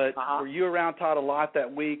 but were you around Todd a lot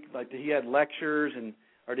that week? Like, did he had lectures,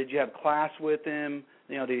 or did you have class with him?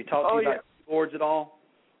 Did he talk to you about keyboards at all?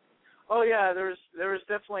 Oh yeah, there was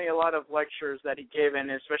definitely a lot of lectures that he gave,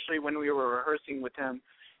 and especially when we were rehearsing with him,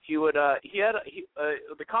 he would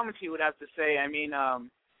the comments he would have to say. I mean,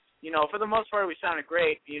 for the most part we sounded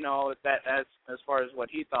great. That as far as what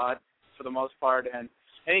he thought for the most part, and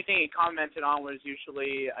anything he commented on was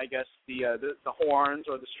usually, I guess, the horns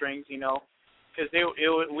or the strings. Because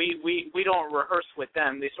we don't rehearse with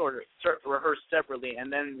them. They sort of rehearse separately,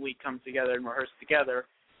 and then we come together and rehearse together.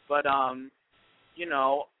 But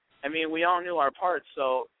I mean, we all knew our parts,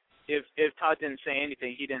 so if Todd didn't say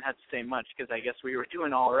anything, he didn't have to say much because I guess we were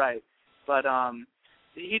doing all right. But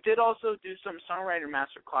he did also do some songwriting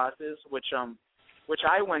master classes, which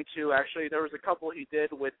I went to. Actually, there was a couple he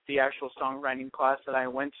did with the actual songwriting class that I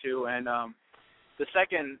went to, and the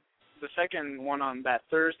second one on that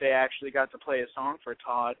Thursday, I actually got to play a song for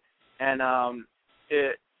Todd, and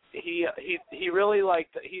he really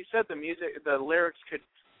liked. He said the lyrics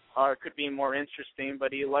could be more interesting,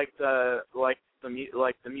 but he liked the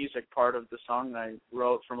music part of the song that I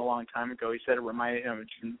wrote from a long time ago. He said it reminded him of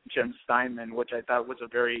Jim Steinman, which I thought was a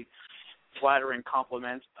very flattering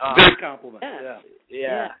compliment. Big compliment.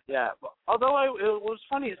 Yeah. Although it was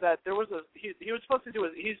funny is that there was he was supposed to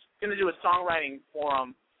he's going to do a songwriting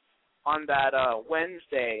forum on that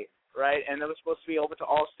Wednesday, right? And it was supposed to be open to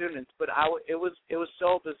all students, but it was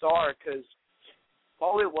so bizarre because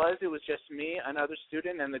all it was just me, another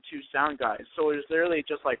student, and the two sound guys. So it was literally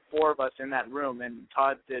just like four of us in that room, and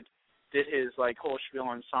Todd did his like whole spiel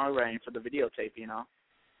on songwriting for the videotape,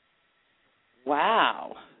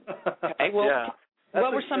 Wow. Okay. Well, yeah.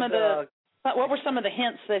 What were some of the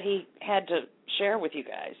hints that he had to share with you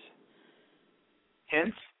guys?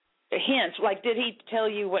 Hints? Hints. Like, did he tell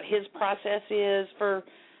you what his process is for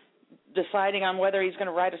deciding on whether he's going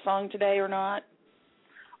to write a song today or not?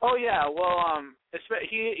 Oh yeah. Well,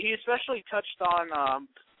 he especially touched on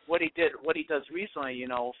what he does recently.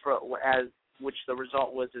 Which the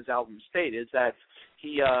result was his album State, is that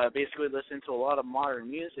he basically listened to a lot of modern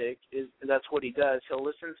music. That's what he does. He'll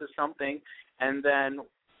listen to something, and then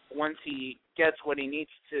once he gets what he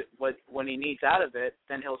needs out of it,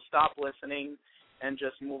 then he'll stop listening and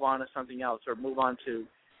just move on to something else, or move on to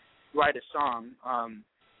write a song.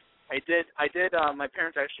 I did. My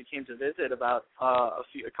parents actually came to visit about a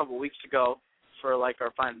couple weeks ago for like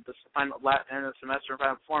our final end of the semester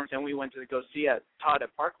final performance, and we went to go see Todd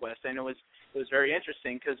at Park West, and it was very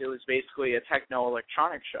interesting because it was basically a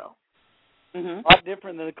techno-electronic show. Mm-hmm. A lot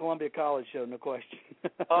different than the Columbia College show, no question.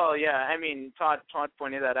 Oh yeah, I mean Todd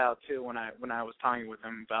pointed that out too when I was talking with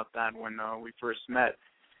him about that when we first met.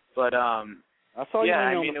 But I saw you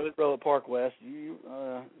it was at Park West.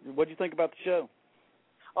 What did you think about the show?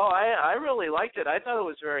 Oh, I really liked it. I thought it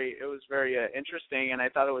was very interesting, and I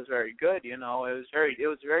thought it was very good. It was very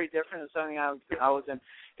different than something I wasn't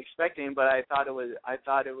expecting, but I thought it was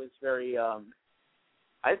very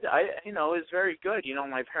it was very good.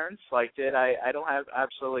 My parents liked it. I don't have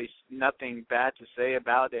absolutely nothing bad to say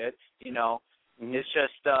about it. Mm-hmm. It's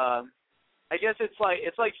just I guess it's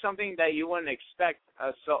like something that you wouldn't expect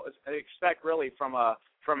really from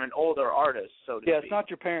an older artist, so to speak. Yeah, it's not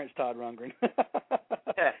your parents, Todd Rundgren.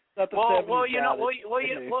 Yeah.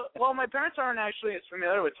 Well, my parents aren't actually as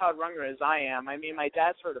familiar with Todd Rundgren as I am. I mean, my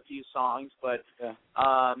dad's heard a few songs, but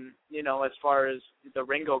as far as the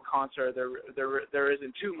Ringo concert, there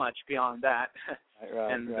isn't too much beyond that.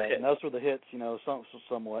 Right. And those were the hits,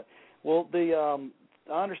 somewhat. Well,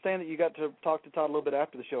 I understand that you got to talk to Todd a little bit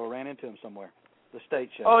after the show, or ran into him somewhere. The state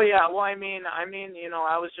show. Oh yeah, well I mean, I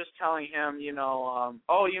was just telling him,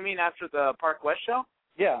 oh, you mean after the Park West show?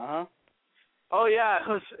 Yeah, uh-huh. Oh yeah,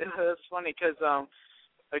 it was funny because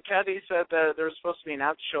Kathy said that there was supposed to be an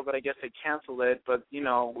after show, but I guess they canceled it. But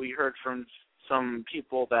we heard from some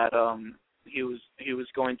people that he was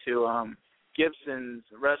going to Gibson's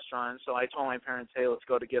restaurant, so I told my parents, hey, let's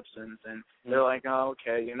go to Gibson's, and they're like, oh,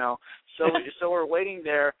 okay, So we're waiting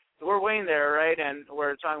there. Right? And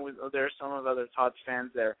we're talking with there's some of other Todd's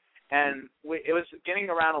fans there, and it was getting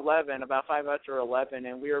around 11, about 5 after 11,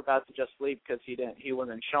 and we were about to just leave because he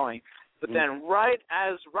wasn't showing. But then right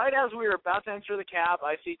as we were about to enter the cab,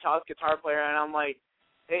 I see Todd's guitar player, and I'm like,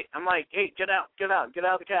 hey, get out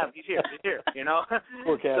of the cab. He's here, you know.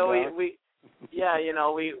 Poor cab So driver. yeah, you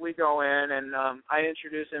know, we go in and I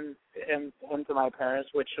introduce him to my parents,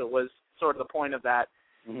 which was sort of the point of that,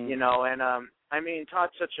 you know. And I mean,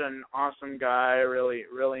 Todd's such an awesome guy,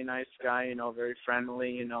 really nice guy, you know, very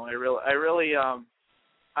friendly, you know. I really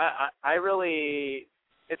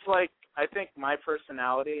it's like, I think my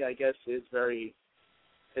personality, I guess, is very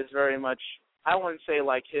much, I wouldn't say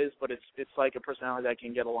like his, but it's like a personality that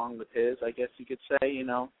can get along with his, I guess you could say, you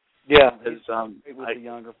know. Yeah, with the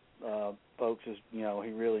younger folks, is, you know,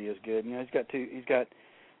 he really is good. You know, he's got,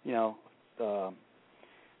 you know,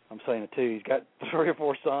 I'm saying it too. He's got 3 or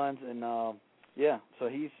 4 sons, and yeah, so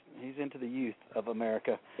he's into the youth of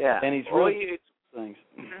America. Yeah, and he's really good at things.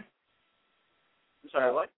 I'm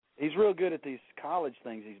sorry, what? He's real good at these college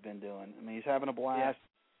things he's been doing. I mean, he's having a blast.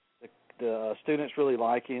 Yeah. The students really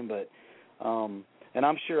like him, but and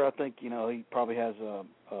I'm sure, I think, you know, he probably has a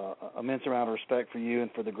immense amount of respect for you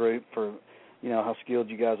and for the group, for, you know, how skilled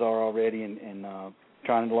you guys are already, and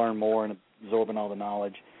trying to learn more and absorbing all the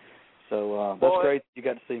knowledge. So that's great you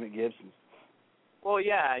got to see him at Gibson's. Well,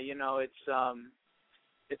 yeah, you know, it's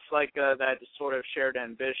like that sort of shared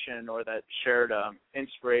ambition, or that shared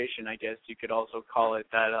inspiration, I guess you could also call it,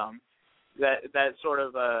 that sort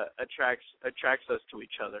of attracts us to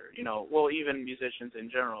each other, you know. Well, even musicians in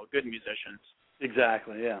general, good musicians.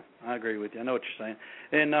 Exactly, yeah. I agree with you. I know what you're saying.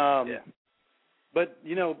 And but,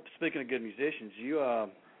 you know, speaking of good musicians, you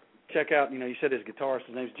check out, you know, you said his guitarist,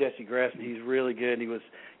 his name's Jesse Gress, and he's really good. And he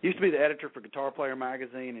used to be the editor for Guitar Player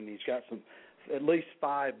magazine, and he's got at least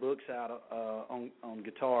 5 books out on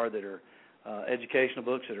guitar that are educational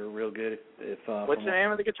books that are real good. What's the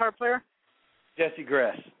name of the guitar player? Jesse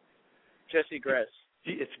Gress. Jesse Gress.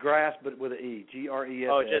 It's Grass, but with an E. Gress.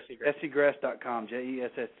 Oh, Jesse Gress. JesseGress.com.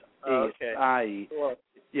 JESSE. Okay. IE. Cool.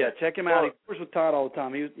 Yeah, check him out. He works with Todd all the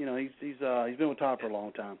time. He's been with Todd for a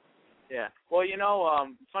long time. Yeah. Well, you know,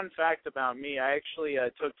 fun fact about me, I actually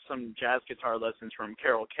took some jazz guitar lessons from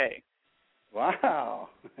Carol Kay. Wow.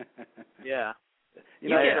 Yeah. You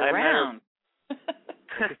get around.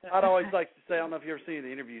 Todd always likes to say, I don't know if you've ever seen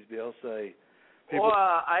the interviews, Bill, say. Well,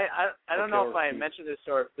 I don't know if I mentioned this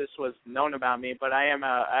or if this was known about me, but I am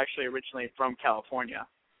actually originally from California.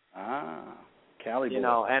 Ah, Cali boy. You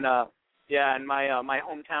know, and and my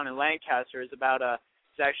hometown in Lancaster is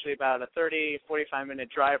it's actually about a 45-minute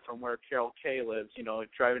drive from where Carol Kay lives. You know,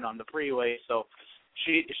 driving on the freeway. So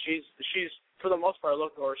she's for the most part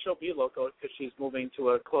local, or she'll be local because she's moving to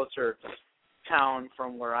a closer town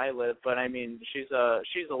from where I live. But I mean, she's a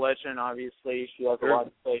legend. Obviously, she has a lot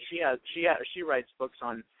to say. She writes books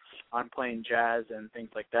on playing jazz and things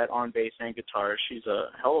like that, on bass and guitar. She's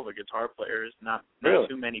a hell of a guitar player. There's not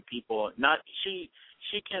too many people. She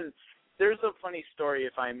can. There's a funny story,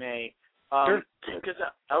 if I may, because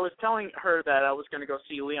I was telling her that I was going to go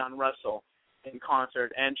see Leon Russell in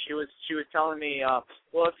concert, and she was telling me,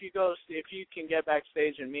 well, if you can get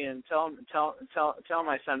backstage and meet him, tell him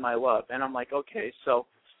I send my love. And I'm like, okay. So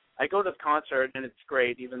I go to the concert, and it's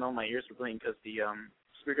great, even though my ears were bleeding because the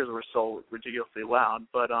speakers were so ridiculously loud.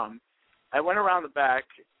 But I went around the back.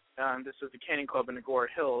 This was the Canyon Club in Agora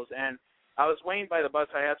Hills, and I was waiting by the bus.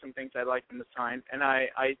 I had some things I'd like them to sign, and I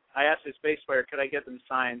asked his bass player, could I get them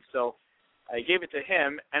signed? So I gave it to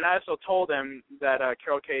him, and I also told him that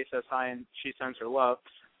Carol Kay says hi and she sends her love.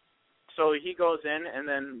 So he goes in, and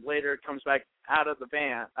then later comes back out of the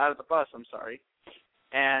bus,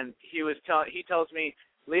 and he tells me,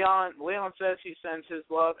 Leon says he sends his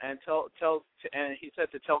love, and and he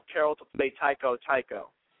said to tell Carol to play Taiko Taiko.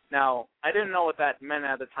 Now, I didn't know what that meant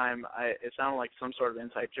at the time. It sounded like some sort of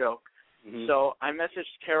inside joke. Mm-hmm. So I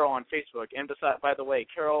messaged Carol on Facebook, and by the way,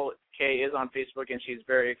 Carol Kay is on Facebook, and she's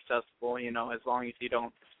very accessible, you know, as long as you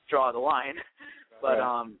don't draw the line. But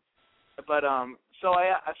so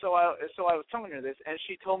I was telling her this, and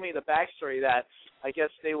she told me the backstory that I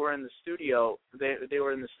guess they were in the studio. They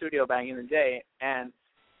were in the studio back in the day, and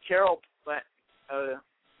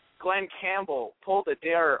Glenn Campbell pulled a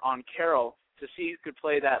dare on Carol to see who could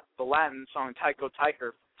play the Latin song Taiko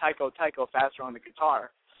Taiko faster on the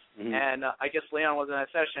guitar. Mm-hmm. And I guess Leon was in that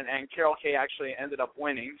session, and Carol Kay actually ended up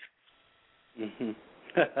winning. Mm-hmm.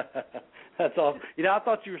 That's all. You know, I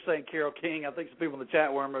thought you were saying Carole King. I think some people in the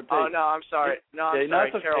chat were too. Oh, no, I'm sorry. No, I'm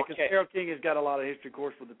sorry, Carol Kay. Carole King has got a lot of history, of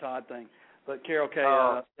course, with the Todd thing. But Carol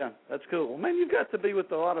Kay, yeah, that's cool. Well, man, you've got to be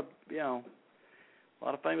with a lot of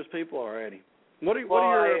famous people already. What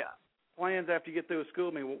are your plans after you get through with school?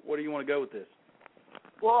 I mean, where do you want to go with this?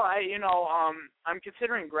 Well, I'm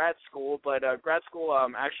considering grad school, but grad school,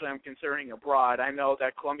 actually, I'm considering abroad. I know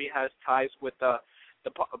that Columbia has ties with the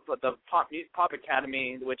Pop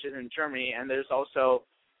Academy, which is in Germany, and there's also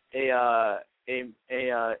a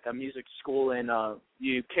music school in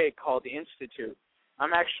UK called the Institute.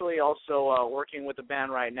 I'm actually also working with a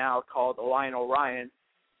band right now called Lion Orion,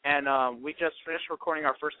 and we just finished recording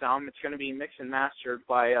our first album. It's going to be mixed and mastered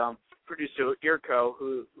by producer Irko,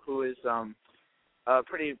 who is a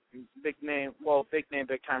pretty big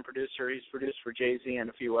time producer. He's produced for Jay-Z and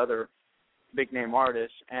a few other big name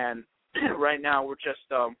artists, and right now we're just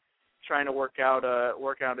trying to work out a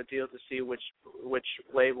deal to see which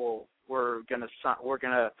label we're gonna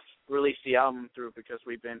release the album through, because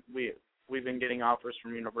we've been getting offers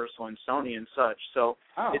from Universal and Sony and such. So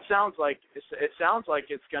it sounds like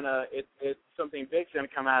it's something big's gonna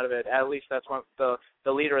come out of it. At least that's what the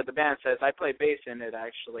leader of the band says. I play bass in it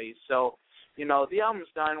actually. So the album's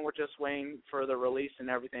done. We're just waiting for the release and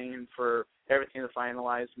everything, and for everything to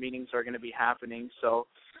finalize. Meetings are going to be happening. So,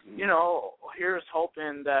 here's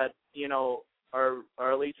hoping that,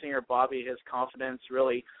 our lead singer, Bobby, his confidence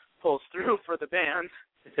really pulls through for the band.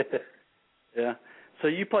 Yeah. So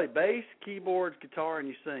you play bass, keyboards, guitar, and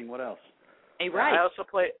you sing. What else? Hey, right.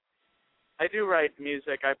 I do write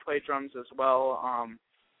music. I play drums as well.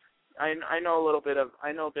 I know a bit of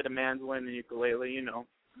mandolin and ukulele,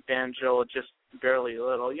 banjo, just barely a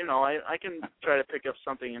little. I can try to pick up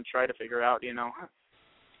something and try to figure out,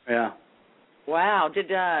 Yeah. Wow.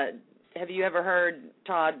 Have you ever heard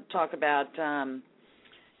Todd talk about,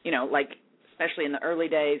 like especially in the early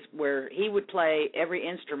days where he would play every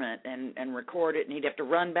instrument and record it, and he'd have to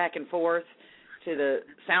run back and forth to the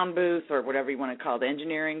sound booth or whatever you want to call it, the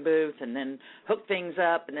engineering booth, and then hook things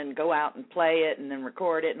up and then go out and play it and then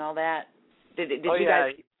record it and all that? Did you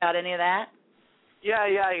guys talk about any of that? Yeah,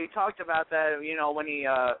 he talked about that,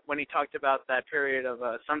 when he talked about that period of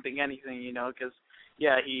Something Anything, because,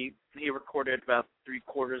 he recorded about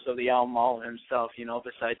 3/4 of the album all himself,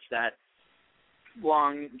 besides that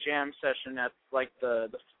long jam session at, like,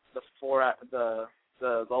 the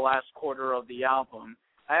last quarter of the album.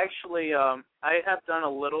 I actually, I have done a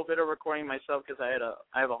little bit of recording myself, because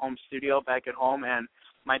I have a home studio back at home, and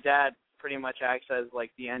my dad pretty much acts as,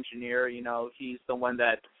 like, the engineer. He's the one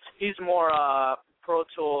he's more Pro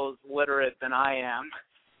Tools literate than I am,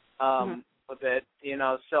 a bit,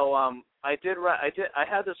 So I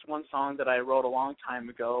had this one song that I wrote a long time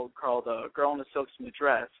ago called "Girl in a Silk Smooth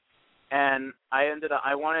Dress," and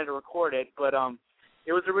I wanted to record it, but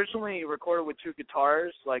it was originally recorded with 2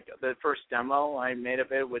 guitars, like the first demo I made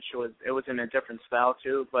of it, it was in a different style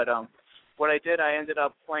too. But what I did, I ended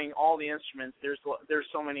up playing all the instruments. There's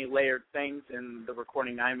so many layered things in the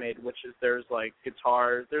recording I made, which is there's like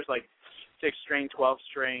guitars, there's like 6-string,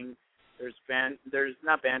 12-string. There's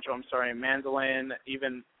not banjo, I'm sorry, mandolin,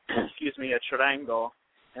 even a charango,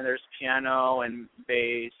 and there's piano and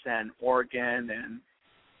bass and organ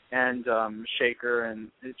and shaker,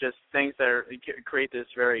 and it's just things that create this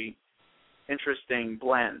very interesting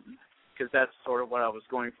blend, because that's sort of what I was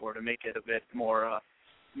going for, to make it a bit more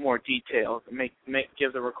detailed,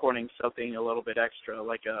 give the recording something a little bit extra,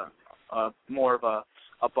 like a more of a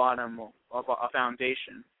bottom of a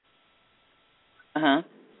foundation. Uh-huh.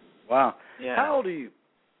 Wow. Yeah. How old are you?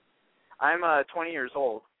 I'm 20 years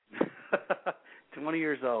old. 20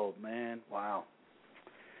 years old, man. Wow.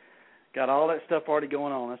 Got all that stuff already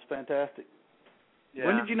going on. That's fantastic. Yeah.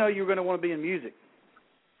 When did you know you were going to want to be in music?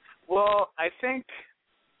 Well, I think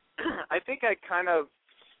I kind of,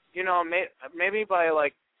 maybe by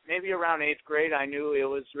maybe around 8th grade, I knew it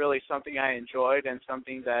was really something I enjoyed, and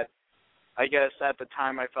something that I guess at the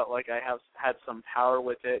time I felt like I had some power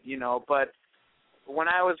with it, but when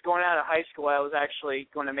I was going out of high school, I was actually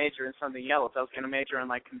going to major in something else. I was going to major in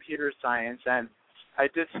computer science, and I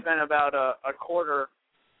did spend about a quarter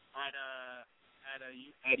at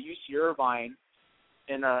UC Irvine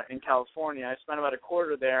in California. I spent about a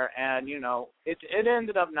quarter there, and it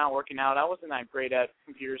ended up not working out. I wasn't that great at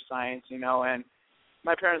computer science, and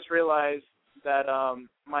my parents realized that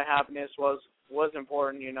my happiness was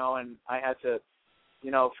important, and I had to,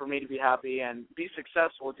 for me to be happy and be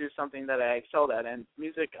successful, do something that I excelled at. And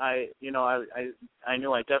music, I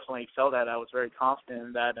knew I definitely excelled at. I was very confident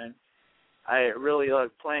in that, and I really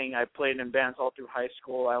loved playing. I played in bands all through high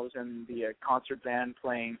school. I was in the concert band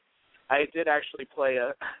playing. I did actually play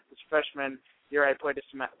this freshman year. I played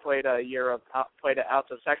an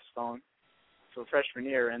alto saxophone for freshman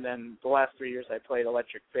year, and then the last 3 years I played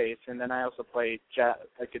electric bass, and then I also played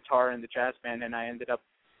a guitar in the jazz band, and I ended up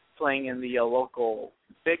playing in the local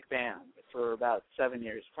big band for about 7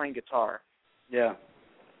 years, playing guitar. Yeah.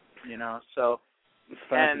 So,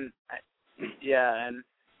 and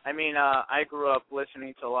I mean, I grew up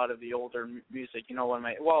listening to a lot of the older music.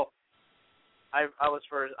 I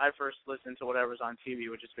first listened to whatever's on TV,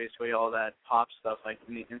 which is basically all that pop stuff like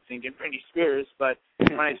NSYNC and Britney Spears. But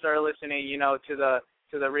when I started listening, to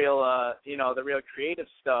the real the real creative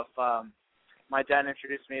stuff, my dad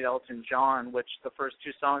introduced me to Elton John, which the first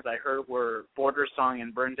two songs I heard were Border Song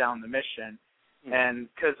and Burn Down the Mission. And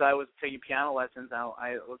because I was taking piano lessons,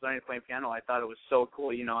 I was learning to play piano, I thought it was so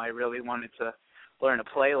cool. I really wanted to learn to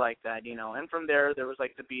play like that, And from there was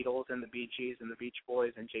like the Beatles and the Bee Gees and the Beach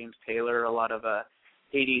Boys and James Taylor, a lot of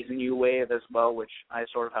 80s new wave as well, which I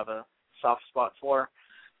sort of have a soft spot for.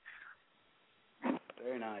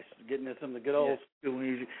 Very nice. Getting into some of the good old school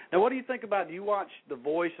music. Now, what do you think about, do you watch The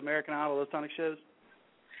Voice, American Idol, those kind of shows?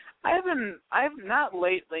 I've not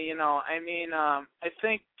lately,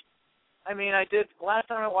 I did, last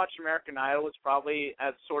time I watched American Idol was probably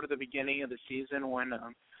at sort of the beginning of the season when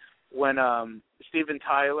Steven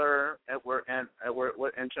Tyler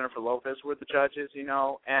and Jennifer Lopez were the judges, and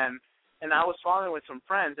I was following with some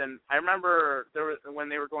friends, and I remember when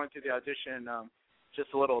they were going through the audition,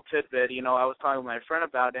 just a little tidbit, I was talking with my friend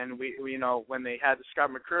about it, and we when they had Scott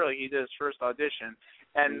McCurley, he did his first audition,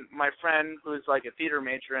 and my friend who's like a theater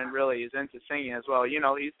major and really is into singing as well,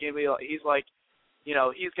 he's like,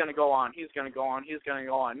 he's going to go on, he's going to go on, he's going to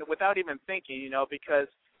go on, without even thinking, because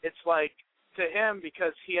it's like, to him,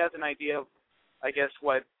 because he has an idea of, I guess,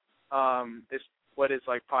 what is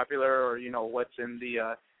like popular, or what's in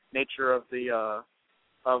the nature of the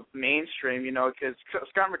of mainstream, because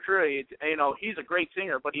Scott McCreery, he's a great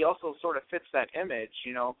singer, but he also sort of fits that image,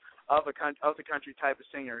 of the country type of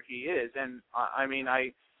singer he is, and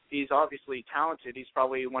he's obviously talented. He's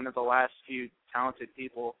probably one of the last few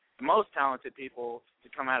the most talented people to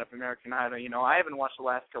come out of American Idol. I haven't watched the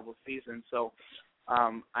last couple of seasons, so.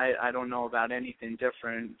 I don't know about anything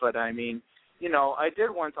different, but I did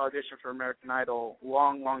once audition for American Idol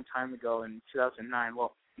long time ago in 2009.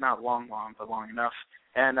 Well, not long, but long enough.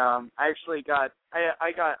 And I actually got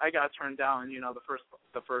turned down.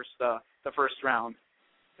 The first round.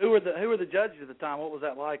 Who were the judges at the time? What was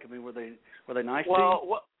that like? Were they nice?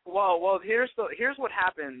 Well, here's what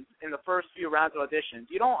happens in the first few rounds of auditions.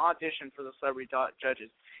 You don't audition for the celebrity judges.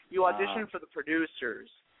 You audition for the producers.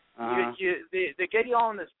 They get you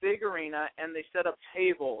all in this big arena, and they set up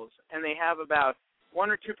tables, and they have about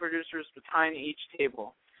one or two producers behind each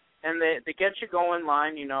table, and they get you go in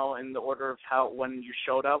line, in the order of when you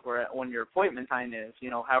showed up or when your appointment time is,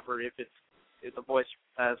 however, if it's The Voice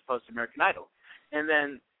as opposed to American Idol, and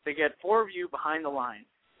then they get four of you behind the line.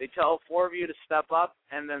 They tell four of you to step up,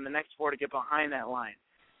 and then the next four to get behind that line,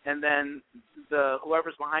 and then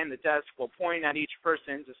whoever's behind the desk will point at each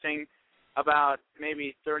person to sing about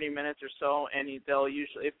maybe 30 minutes or so, and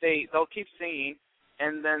they'll keep singing,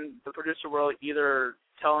 and then the producer will either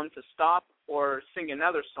tell them to stop or sing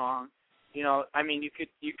another song. You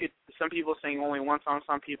could some people sing only one song,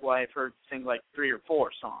 some people I've heard sing like 3 or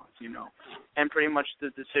 4 songs, and pretty much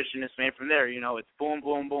the decision is made from there. It's boom,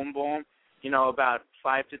 boom, boom, boom, about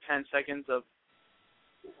 5 to 10 seconds of,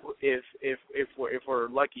 if we're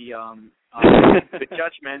lucky,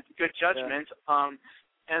 good judgment. Yeah.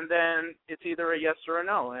 And then it's either a yes or a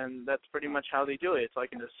no, and that's pretty much how they do it. It's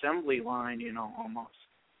like an assembly line, almost.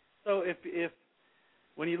 So if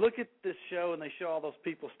when you look at this show and they show all those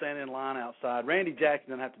people standing in line outside, Randy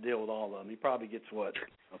Jackson doesn't have to deal with all of them. He probably gets,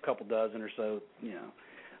 a couple dozen or so,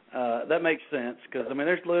 That makes sense because,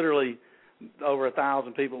 there's literally over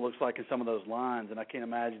 1,000 people, it looks like, in some of those lines, and I can't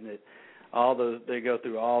imagine that they go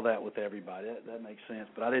through all that with everybody. That makes sense,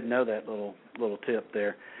 but I didn't know that little tip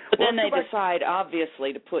there. But then they decide,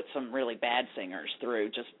 obviously, to put some really bad singers through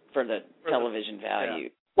just for the television value. Yeah.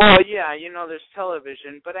 Well, yeah, there's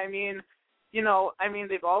television, but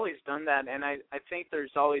they've always done that, and I think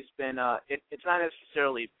there's always been it's not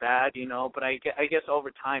necessarily bad, but I guess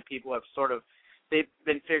over time people have they've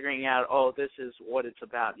been figuring out, this is what it's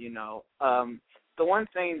about, The one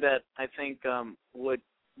thing that I think would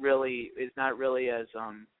really is not really as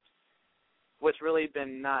what's really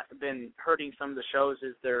been hurting some of the shows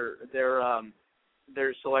is their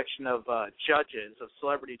selection of judges, of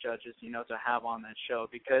celebrity judges, to have on that show,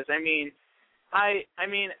 because I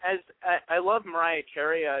love Mariah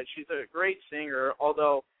Carey. She's a great singer,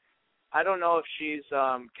 although I don't know if she's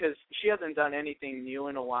because she hasn't done anything new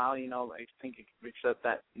in a while, I think except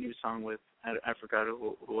that new song with I forgot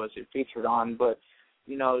who was it featured on, but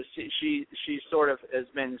she sort of has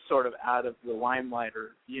been sort of out of the limelight,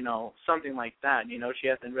 or something like that. She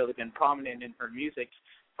hasn't really been prominent in her music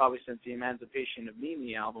probably since the Emancipation of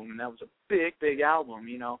Mimi album, and that was a big album.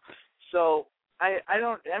 So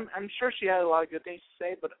I'm sure she had a lot of good things to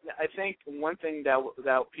say, but I think one thing that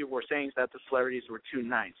people were saying is that the celebrities were too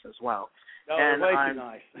nice as well. No, and way too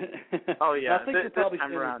nice. Oh yeah, I think this probably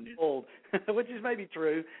time around, old, which is maybe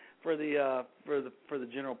true for the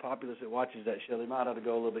general populace that watches that show. They might have to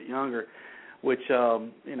go a little bit younger, which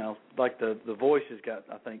like the voices got,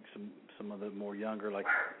 I think, some of the more younger, like,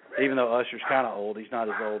 even though Usher's kind of old, he's not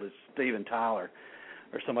as old as Steven Tyler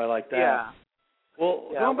or somebody like that. Yeah. Well,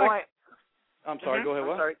 yeah. going back, I'm sorry. Go ahead. I'm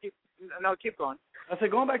what? sorry. Keep going. I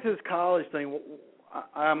said, going back to this college thing.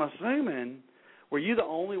 I'm assuming, were you the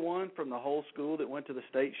only one from the whole school that went to the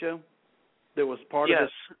state show? That was part of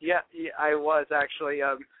this? Yes. Yeah, I was actually.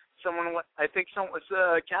 I think someone was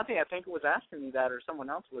Kathy. I think was asking me that, or someone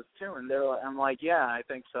else was too. And I'm like, yeah, I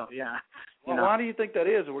think so. Yeah. Well, why do you think that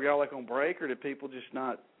is? Were y'all like on break, or did people just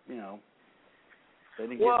not, They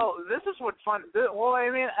didn't this is what's fun. Well, I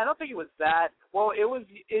mean, I don't think it was that. Well,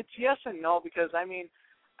 it's yes and no, because I mean,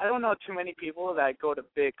 I don't know too many people that go to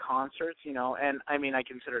big concerts, and I mean, I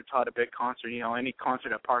consider Todd a big concert, any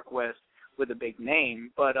concert at Park West with a big name.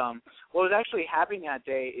 But what was actually happening that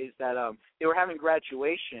day is that they were having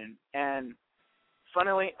graduation, and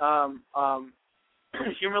funnily,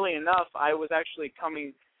 humorly enough, I was actually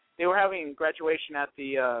coming. They were having graduation at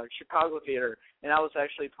the Chicago Theater, and I was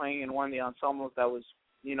actually playing in one of the ensembles that was,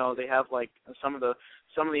 they have like some of the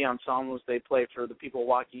ensembles they play for the people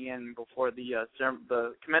walking in before the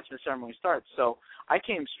commencement ceremony starts. So I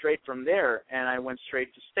came straight from there, and I went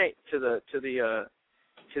straight to the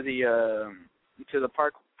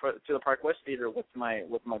Park West Theater with my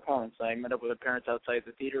parents. I met up with the parents outside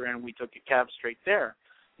the theater, and we took a cab straight there.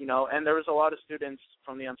 And there was a lot of students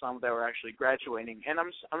from the ensemble that were actually graduating, and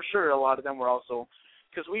I'm sure a lot of them were also,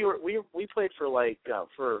 because we played for like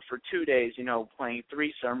for 2 days, playing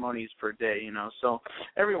 3 ceremonies per day, so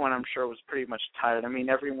everyone, I'm sure, was pretty much tired. I mean,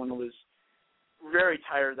 everyone was very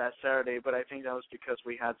tired that Saturday, but I think that was because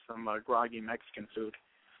we had some groggy Mexican food.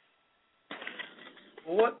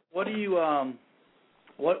 Well, what do you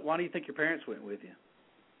why do you think your parents went with you?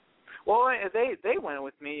 Well, they went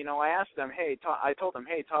with me. I asked them, hey, I told them,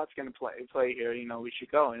 hey, Todd's going to play here. We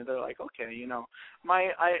should go. And they're like, okay.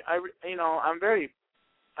 I'm very,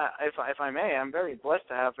 if I may, I'm very blessed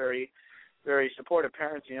to have very, very supportive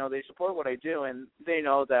parents. They support what I do, and they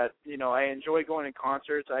know that, I enjoy going to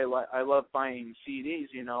concerts. I love buying CDs.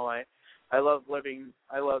 I love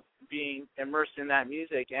being immersed in that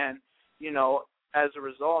music, and as a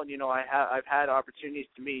result, I've had opportunities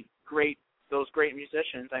to meet those great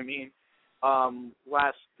musicians. I mean,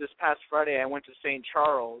 this past Friday I went to St.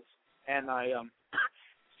 Charles, and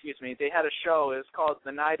they had a show. It was called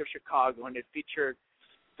The Night of Chicago, and it featured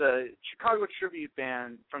the Chicago Tribute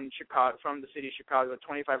Band from the city of Chicago,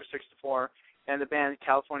 25 or 64, and the band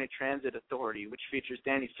California Transit Authority, which features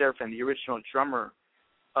Danny Serafin, the original drummer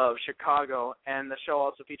of Chicago. And the show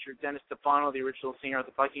also featured Dennis Stefano, the original singer of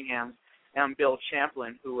the Buckinghams, and Bill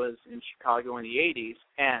Champlin, who was in Chicago in the 80s.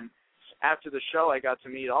 And after the show, I got to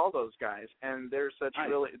meet all those guys, and they're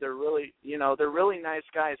they're really nice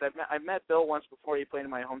guys. I've met Bill once before. He played in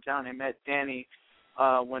my hometown. I met Danny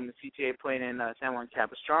when the CTA played in San Juan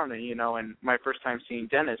Capistrano, and my first time seeing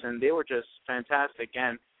Dennis, and they were just fantastic.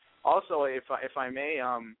 And also, if I may,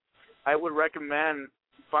 I would recommend,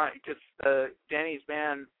 because Danny's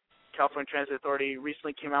band, California Transit Authority,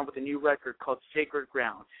 recently came out with a new record called Sacred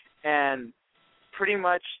Ground, and pretty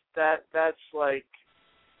much that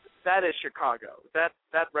is Chicago. That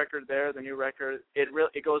record there, the new record,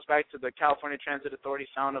 it goes back to the California Transit Authority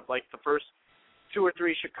sound of like the first 2 or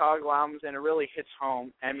 3 Chicago albums, and it really hits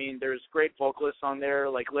home. I mean, there's great vocalists on there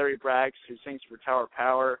like Larry Braggs, who sings for Tower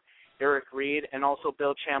Power, Eric Reed, and also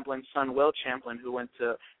Bill Champlin's son, Will Champlin, who went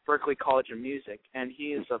to Berklee College of Music, and he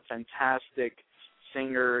is a fantastic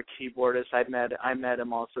singer, keyboardist. I met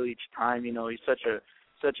him also each time. He's such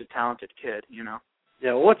a talented kid. Yeah.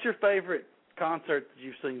 Well, what's your favorite concert that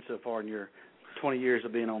you've seen so far in your 20 years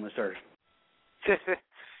of being on this earth?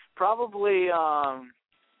 Probably,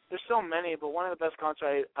 there's so many, but one of the best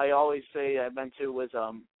concerts I always say I've been to was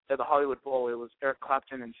at the Hollywood Bowl. It was Eric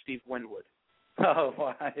Clapton and Steve Winwood. Oh,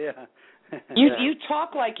 wow, yeah. You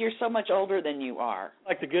talk like you're so much older than you are.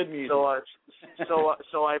 Like the good music.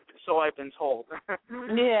 So I've been told.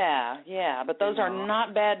 Yeah, but those are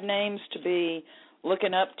not bad names to be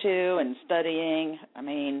looking up to and studying. I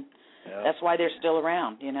mean, that's why they're still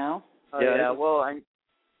around, Yeah. Well,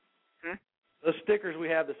 those stickers we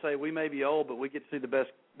have that say we may be old, but we get to see the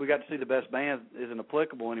best. We got to see the best band isn't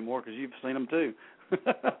applicable anymore because you've seen them too.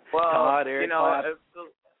 Well, Todd, Eric,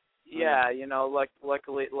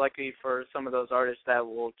 luckily for some of those artists that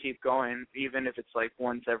will keep going, even if it's like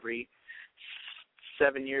once every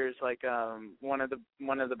 7 years. Like one of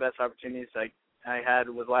the best opportunities I had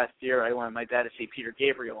was last year. I wanted my dad to see Peter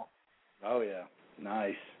Gabriel. Oh yeah,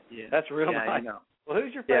 nice. Yeah, that's real nice. You know. Well,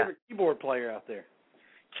 who's your favorite keyboard player out there?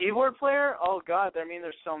 Keyboard player? Oh God, I mean,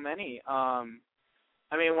 there's so many. I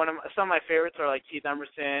mean, some of my favorites are like Keith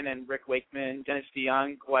Emerson and Rick Wakeman, Dennis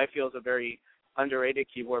DeYoung, who I feel is a very underrated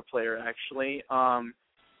keyboard player, actually.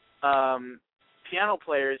 Piano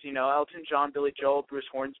players, you know, Elton John, Billy Joel, Bruce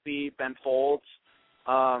Hornsby, Ben Folds.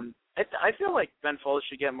 I feel like Ben Folds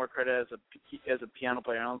should get more credit as a piano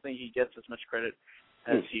player. I don't think he gets as much credit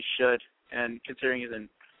as he should. And considering he's a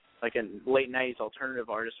late '90s alternative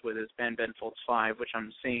artist with his band Ben Folds 5, which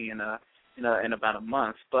I'm seeing in about a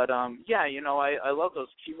month. But yeah, you know, I love those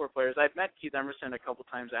keyboard players. I've met Keith Emerson a couple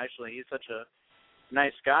times actually. He's such a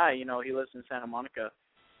nice guy. You know, he lives in Santa Monica.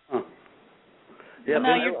 Huh. Yeah,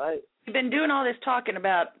 well, you've been doing all this talking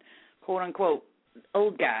about quote unquote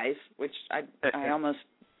old guys, which I almost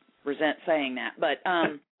resent saying that. But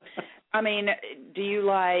I mean, do you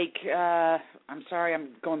like? I'm sorry, I'm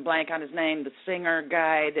going blank on his name. The singer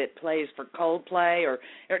guy that plays for Coldplay, or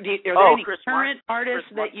are there any current artists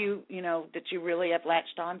that you know that you really have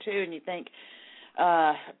latched onto and you think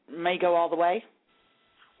may go all the way?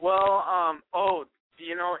 Well,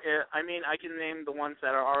 you know, I mean, I can name the ones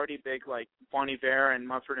that are already big, like Bon Iver and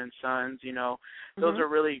Mumford and Sons. You know, those are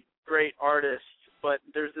really great artists. But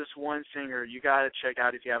there's this one singer you got to check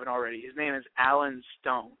out if you haven't already. His name is Alan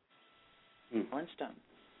Stone. Alan Stone.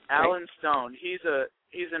 Alan Stone. He's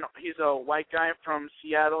a white guy from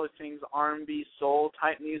Seattle. He sings R&B, soul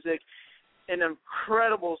type music. An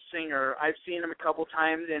incredible singer. I've seen him a couple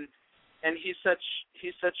times, and he's such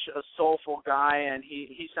a soulful guy, and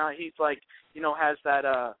he's like, you know, has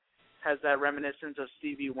that reminiscence of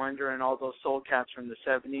Stevie Wonder and all those soul cats from the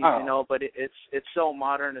 70s, you know, but it's so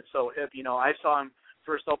modern, it's so hip. You know, I saw him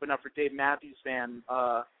first open up for Dave Matthews Band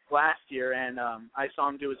last year, and I saw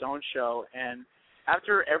him do his own show, and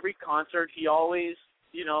after every concert, he always,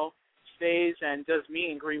 you know, stays and does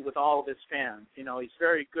meet and greet with all of his fans. You know, he's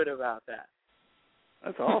very good about that.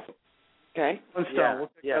 That's awesome. Okay. We'll check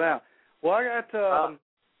that out. Well, I got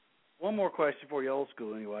one more question for you, old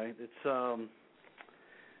school anyway. It's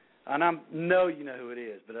and I know you know who it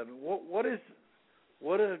is, but I mean, what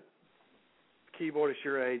do keyboardists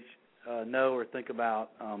your age know or think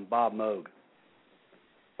about Bob Moog?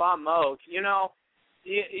 Bob Moog, you know,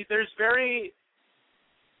 there's very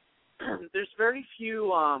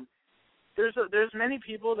few. There's many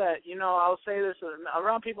people that, you know, I'll say this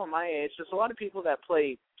around people my age. There's a lot of people that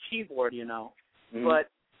play keyboard, you know, but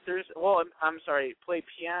play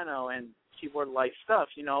piano and keyboard like stuff,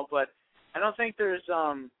 you know, but I don't think there's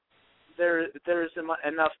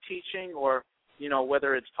enough teaching or, you know,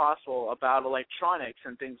 whether it's possible about electronics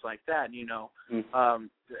and things like that, you know,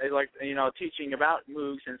 like, you know, teaching about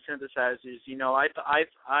Moogs and synthesizers, you know, I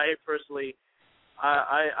personally,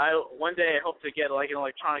 I one day I hope to get like an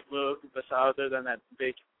electronic Moog, other than that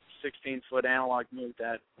big 16-foot analog Moog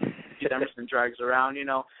that Keith Emerson drags around, you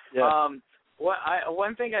know. Yeah.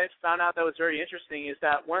 One thing I found out that was very interesting is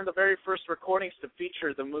that one of the very first recordings to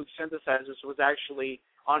feature the Moog synthesizers was actually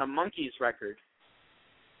on a Monkees record.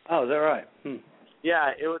 Oh, is that right?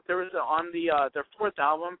 Yeah, there was on their fourth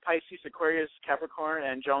album, Pisces, Aquarius, Capricorn,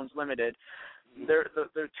 and Jones Limited. There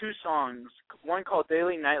are two songs, one called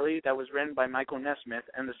Daily Nightly that was written by Michael Nesmith,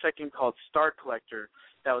 and the second called Star Collector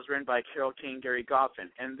that was written by Carole King, Gary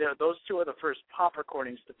Goffin. And those two are the first pop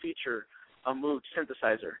recordings to feature a Moog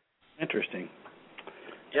synthesizer. Interesting.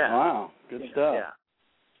 Yeah. Wow. Good stuff. Yeah.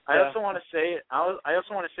 I also want to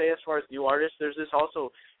say, as far as new artists, there's this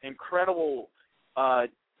also incredible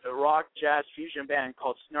rock jazz fusion band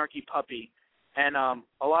called Snarky Puppy, and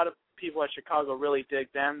a lot of people at Chicago really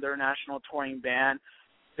dig them. They're a national touring band.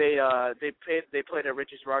 They played at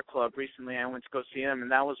Richie's Rock Club recently. I went to go see them,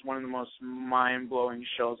 and that was one of the most mind-blowing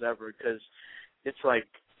shows ever, because it's like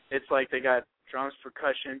they got drums,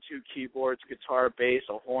 percussion, two keyboards, guitar, bass,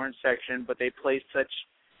 a horn section, but they play such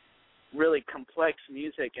really complex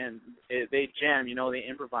music, and they jam, you know, they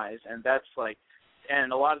improvise, and that's like,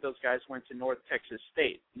 and a lot of those guys went to North Texas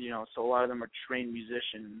State, you know, so a lot of them are trained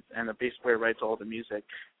musicians, and the bass player writes all the music.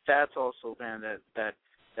 That's also a band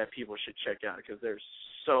that people should check out, because they're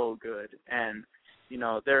so good, and you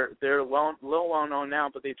know, they're little well known now,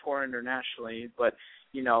 but they tour internationally. But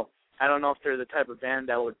you know, I don't know if they're the type of band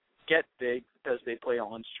that would get big because they play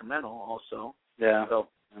all instrumental also. Yeah. So,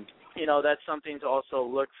 you know, that's something to also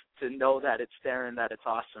look to know that it's there and that it's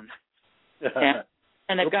awesome. Yeah.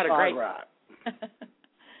 And they've got a great. Right.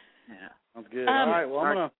 Yeah. Sounds good. All right. Well,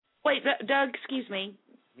 I'm gonna wait, Doug. Excuse me.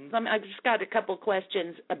 I just got a couple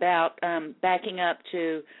questions about backing up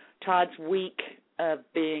to Todd's week of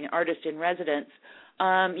being artist in residence.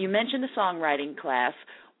 You mentioned the songwriting class.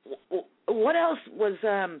 What else was?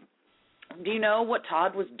 Do you know what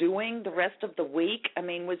Todd was doing the rest of the week? I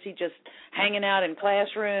mean, was he just hanging out in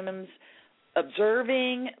classrooms,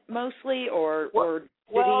 observing mostly, or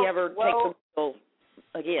did he ever take the wheel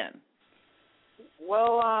again?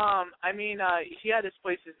 Well, I mean, he had his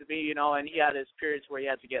places to be, you know, and he had his periods where he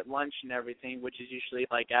had to get lunch and everything, which is usually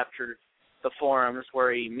like after the forums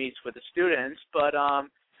where he meets with the students. But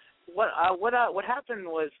what happened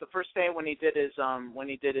was the first day when he did his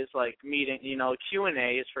like meeting, you know,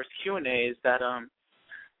 Q&A, his first Q&A, is that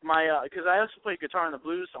because I also played guitar in the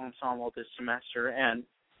blues ensemble this semester, and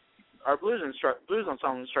our blues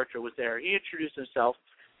ensemble instructor was there. He introduced himself,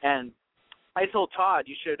 and I told Todd,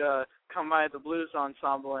 you should come by the blues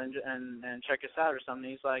ensemble and check us out or something.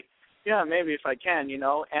 He's like, yeah, maybe if I can, you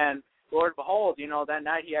know. And Lord behold, you know, that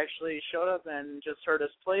night he actually showed up and just heard us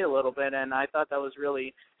play a little bit, and I thought that was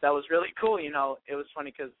really cool. You know, it was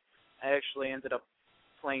funny because I actually ended up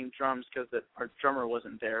playing drums because our drummer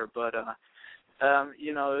wasn't there, but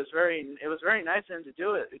you know, it was very nice of him to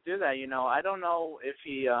do that. You know, I don't know if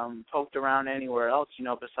he poked around anywhere else, you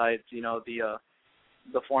know, besides, you know, the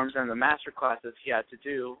forms and the master classes he had to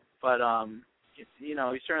do, but you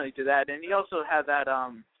know, he certainly did that. And he also had that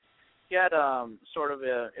he had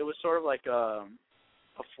it was sort of like a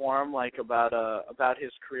forum like about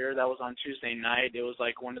his career that was on Tuesday night. It was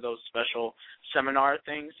like one of those special seminar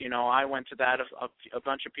things, you know. I went to that, a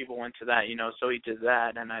bunch of people went to that, you know, so he did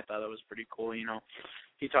that, and I thought that was pretty cool. You know,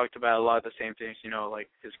 he talked about a lot of the same things, you know, like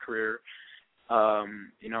his career,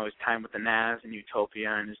 you know, his time with the Naz and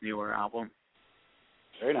Utopia and his newer album.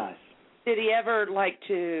 Very nice. Did he ever like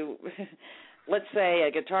to, let's say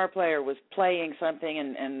a guitar player was playing something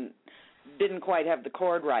and didn't quite have the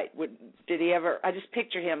chord right, did he ever, I just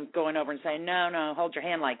picture him going over and saying, no, hold your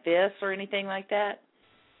hand like this or anything like that?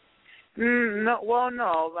 No, well,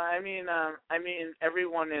 no. I mean,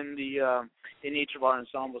 everyone in each of our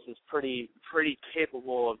ensembles is pretty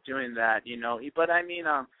capable of doing that, you know. But I mean,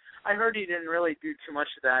 I heard he didn't really do too much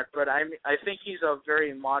of that. But I think he's a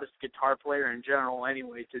very modest guitar player in general,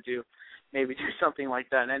 anyway. To do something like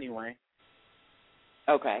that anyway.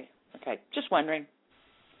 Okay. Just wondering.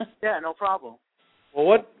 Yeah, no problem.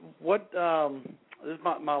 Well, this is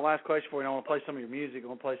my last question for you. I want to play some of your music. I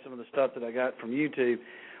want to play some of the stuff that I got from YouTube.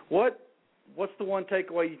 What's the one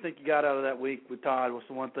takeaway you think you got out of that week with Todd? What's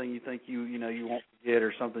the one thing you think you won't forget,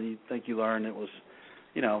 or something you think you learned that was,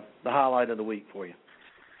 you know, the highlight of the week for you?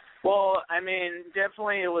 Well, I mean,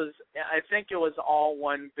 definitely I think it was all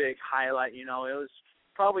one big highlight, you know. It was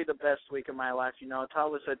probably the best week of my life, you know.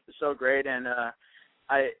 Todd was so great, and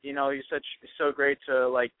he's so great to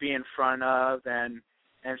like be in front of and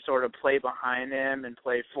sort of play behind him and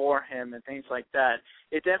play for him and things like that.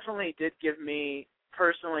 It definitely did give me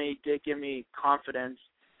confidence,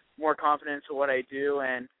 more confidence in what I do.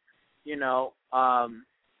 And, you know,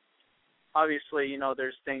 obviously, you know,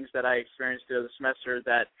 there's things that I experienced through the semester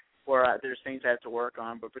where there's things I have to work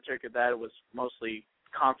on, but particularly that it was mostly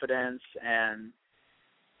confidence and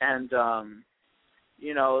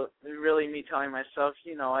you know, really me telling myself,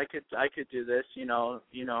 you know, I could do this, you know,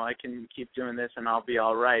 I can keep doing this and I'll be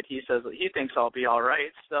all right. He says he thinks I'll be all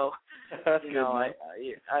right, so that's you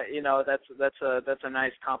know, that's a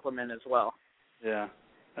nice compliment as well. Yeah,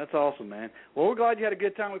 that's awesome, man. Well, we're glad you had a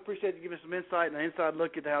good time. We appreciate you giving us some insight and an inside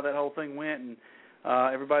look at how that whole thing went, and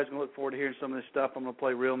everybody's gonna look forward to hearing some of this stuff. I'm gonna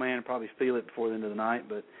play Real Man and probably feel it before the end of the night,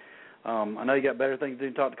 but. I know you got better things to do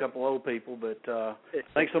than talk to a couple old people, but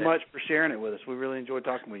thanks so much for sharing it with us. We really enjoyed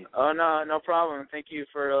talking with you. Oh, no problem. Thank you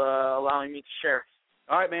for allowing me to share.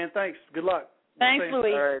 All right, man. Thanks. Good luck. Thanks,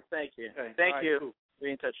 Luis. All right, thank you. Okay. Thank you. Cool. Be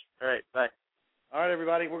in touch. All right, bye. All right,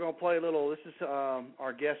 everybody. We're going to play a little. This is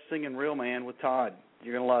our guest singing Real Man with Todd.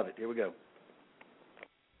 You're going to love it. Here we go.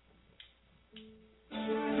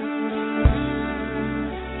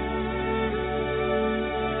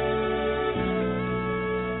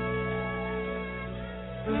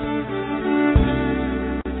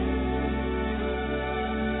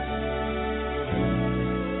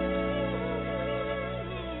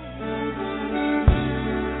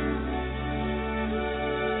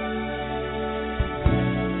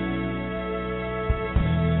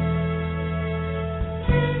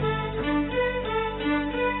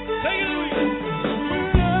 Take it away.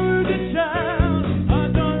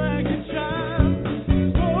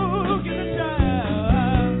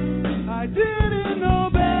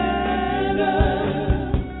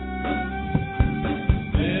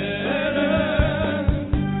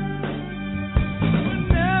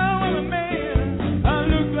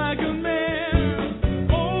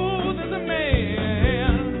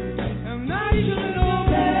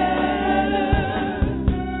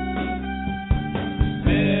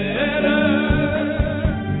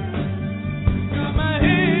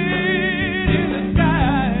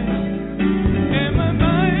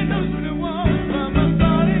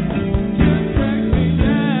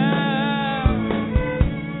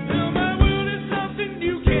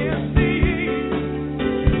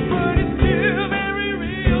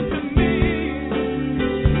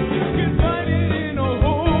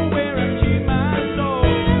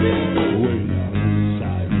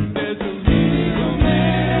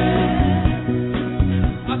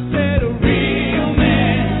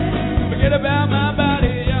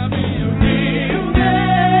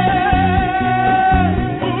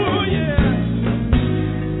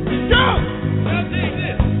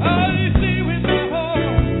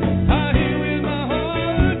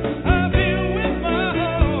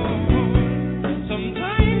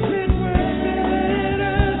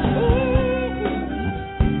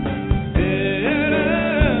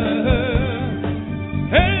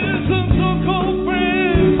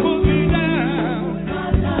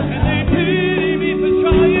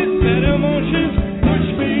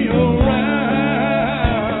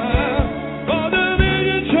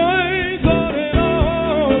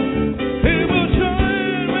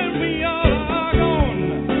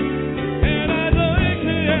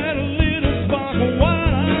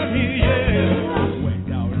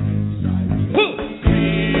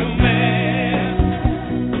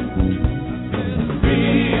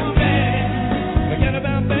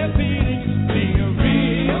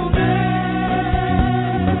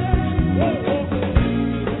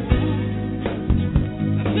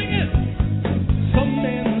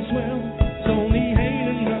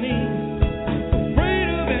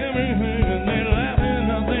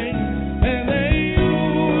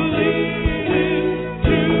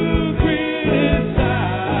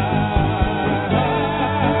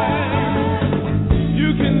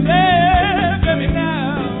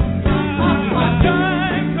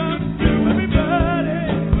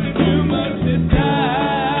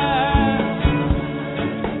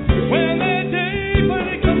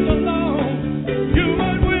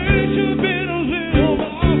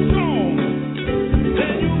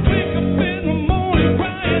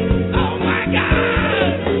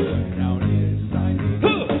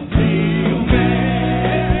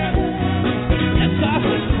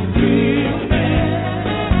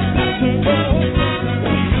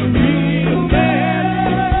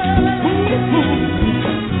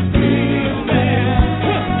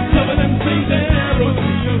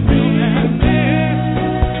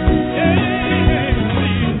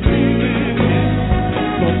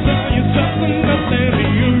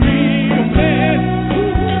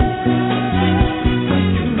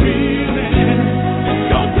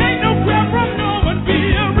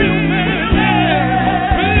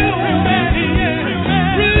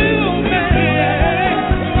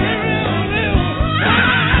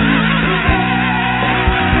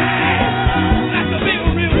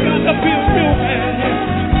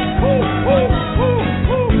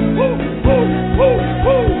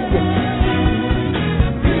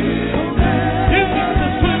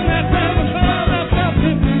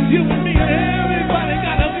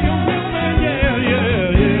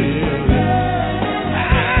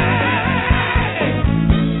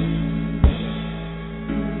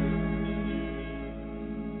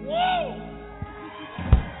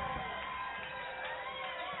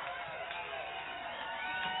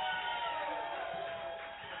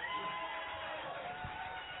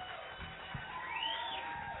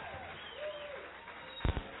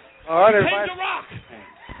 All right, He everybody. came to rock.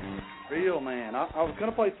 Real man. I was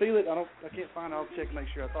gonna play "Feel It." I can't find it. I'll check and make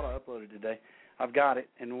sure. I thought I uploaded it today. I've got it,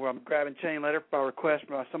 and I'm grabbing Chain Letter by request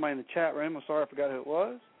by somebody in the chat room. I'm sorry I forgot who it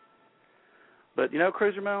was. But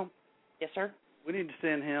Cruiser Mel. Yes, sir. We need to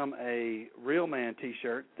send him a Real Man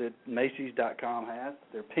T-shirt that Macy's.com has.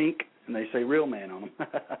 They're pink, and they say Real Man on them.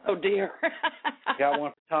 Oh, dear. I got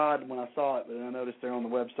one for Todd when I saw it, but then I noticed they're on the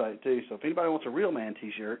website, too. So if anybody wants a Real Man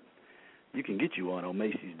T-shirt, you can get you one on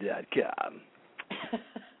Macy's.com.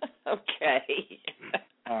 Okay.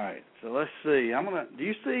 All right, so let's see. Do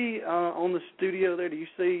you see on the studio there, do you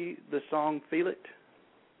see the song Feel It?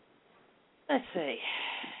 Let's see.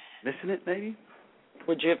 Missing it, maybe?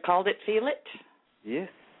 Would you have called it Feel It? Yes.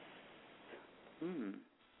 Hmm.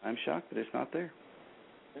 I'm shocked that it's not there.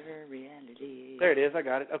 Reality. There it is. I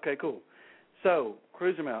got it. Okay, cool. So,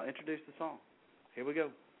 Cruiser Mel, introduce the song. Here we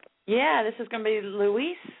go. Yeah, this is going to be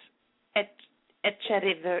Luis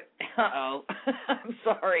Echeverria. Uh-oh. I'm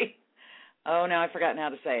sorry. Oh, now I've forgotten how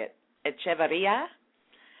to say it. Echeverria,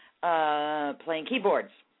 playing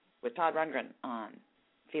keyboards with Todd Rundgren on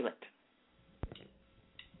Feel It.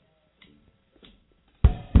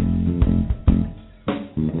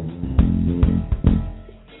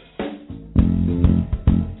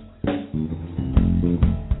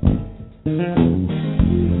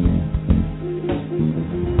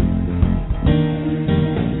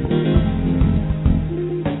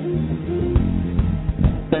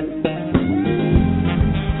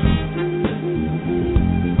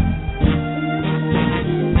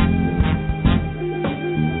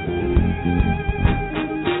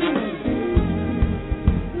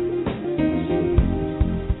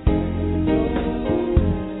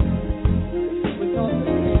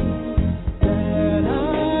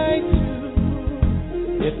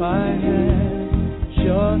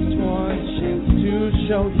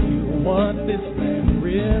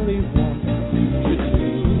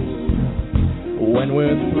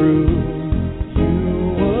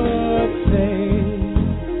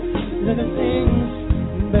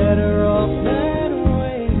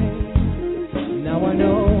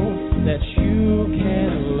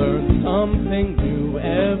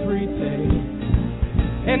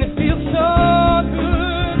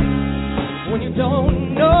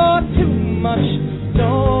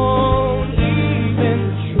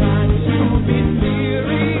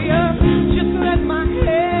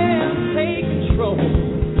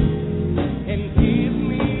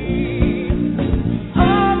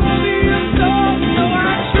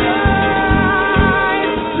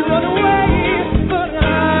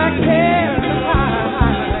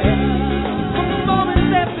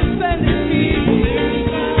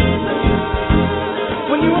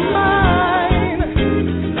 When you were mine,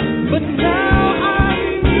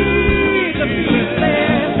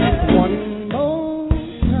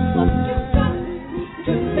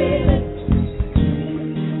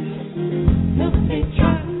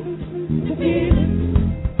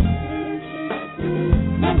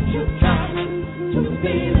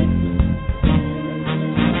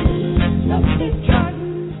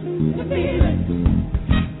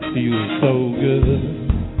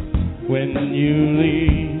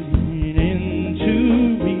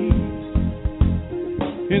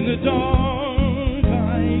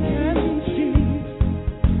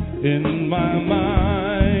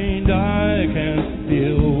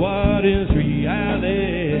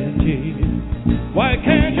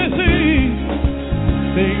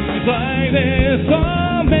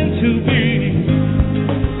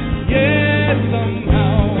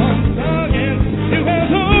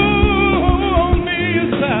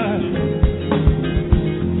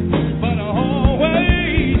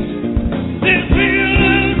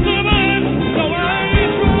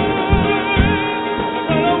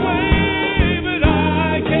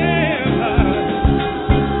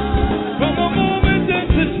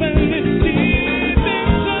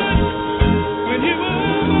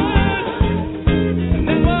 and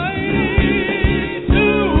then why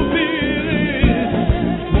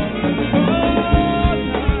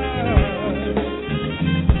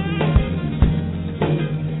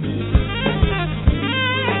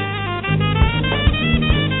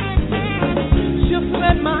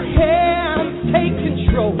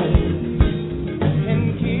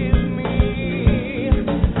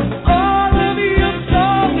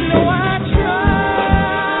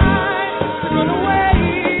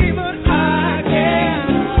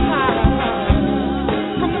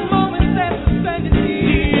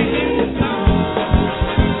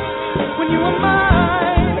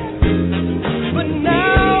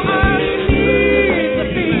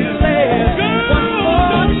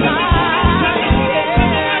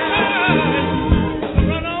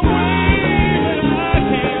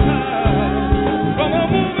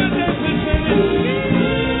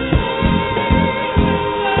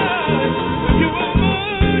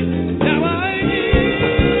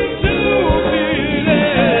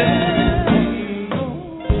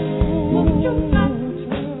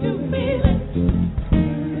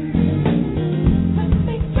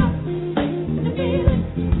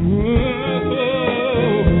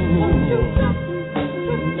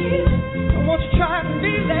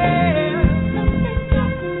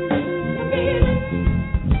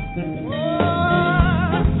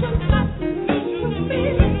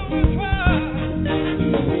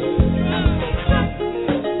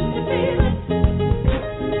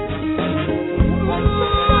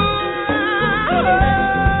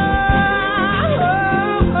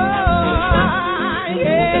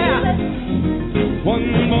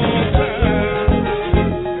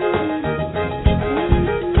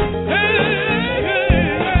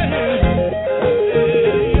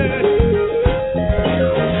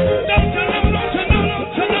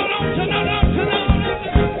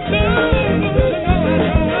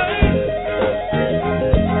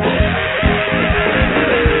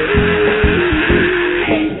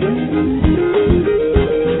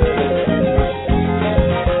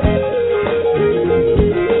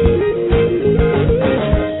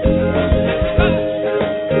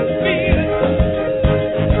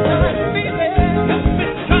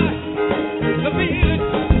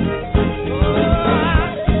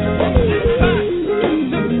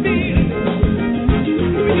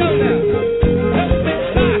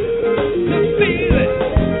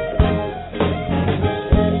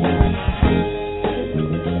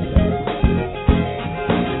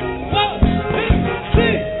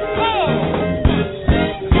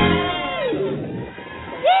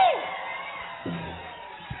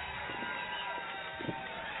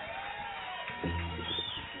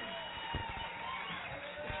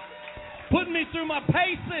putting me through my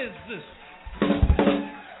paces.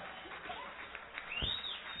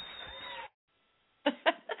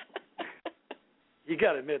 You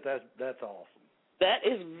got to admit that's awesome. That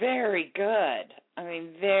is very good. I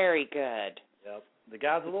mean, very good. Yep. The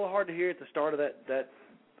guy's a little hard to hear at the start of that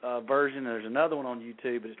version. There's another one on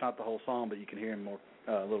YouTube, but it's not the whole song, but you can hear him more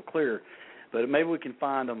a little clearer. But maybe we can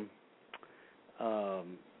find him,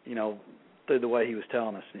 through the way he was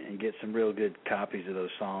telling us and get some real good copies of those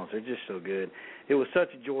songs. They're just so good. It was such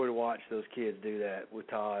a joy to watch those kids do that with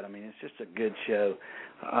Todd. I mean, it's just a good show.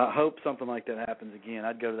 I hope something like that happens again.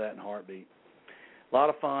 I'd go to that in a heartbeat. A lot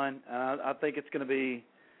of fun. I think it's going to be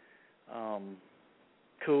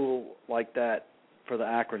cool like that for the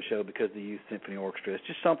Akron show because of the Youth Symphony Orchestra. It's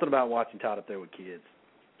just something about watching Todd up there with kids.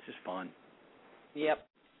 It's just fun. Yep.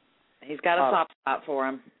 He's got a soft spot for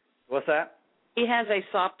him. What's that? He has a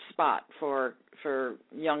soft spot for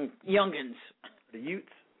youngins. The youths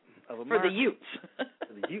of America. For the youths.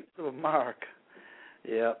 For the youths of America.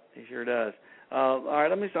 Yep, he sure does. All right,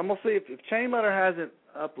 I'm going to see if Chain Letter hasn't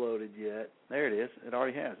uploaded yet. There it is. It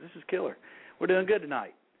already has. This is killer. We're doing good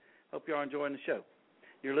tonight. Hope you are enjoying the show.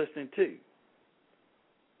 You're listening to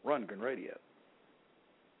RundgrenRadio.com.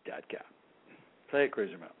 Say it,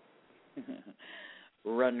 Cruiser Mouth.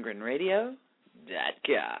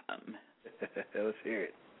 RundgrenRadio.com. Let's hear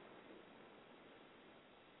it.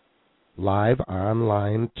 Live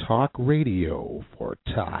online talk radio for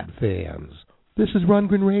Todd fans. This is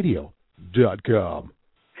RundgrenRadio.com.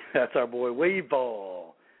 That's our boy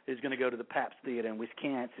Weeball, who's going to go to the Pabst Theater in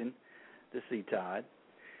Wisconsin to see Todd.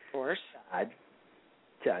 Of course.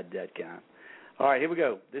 Todd.com. All right, here we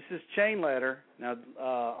go. This is Chain Letter. Now,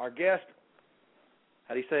 our guest,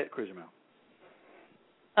 how do you say it, Cruiser Mouth?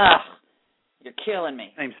 You're killing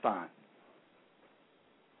me. Name's fine.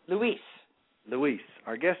 Luis.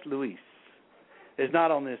 Our guest, Luis, is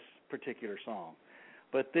not on this particular song,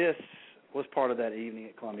 but this was part of that evening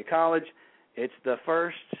at Columbia College. It's the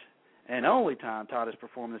first and only time Todd has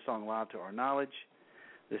performed this song live to our knowledge.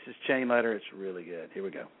 This is Chain Letter. It's really good. Here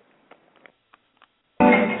we go.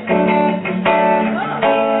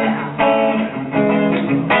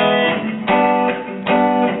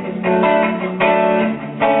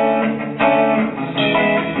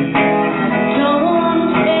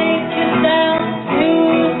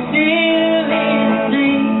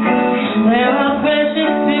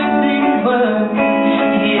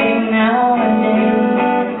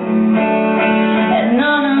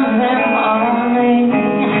 None of them are me.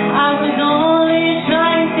 I was only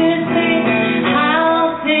trying to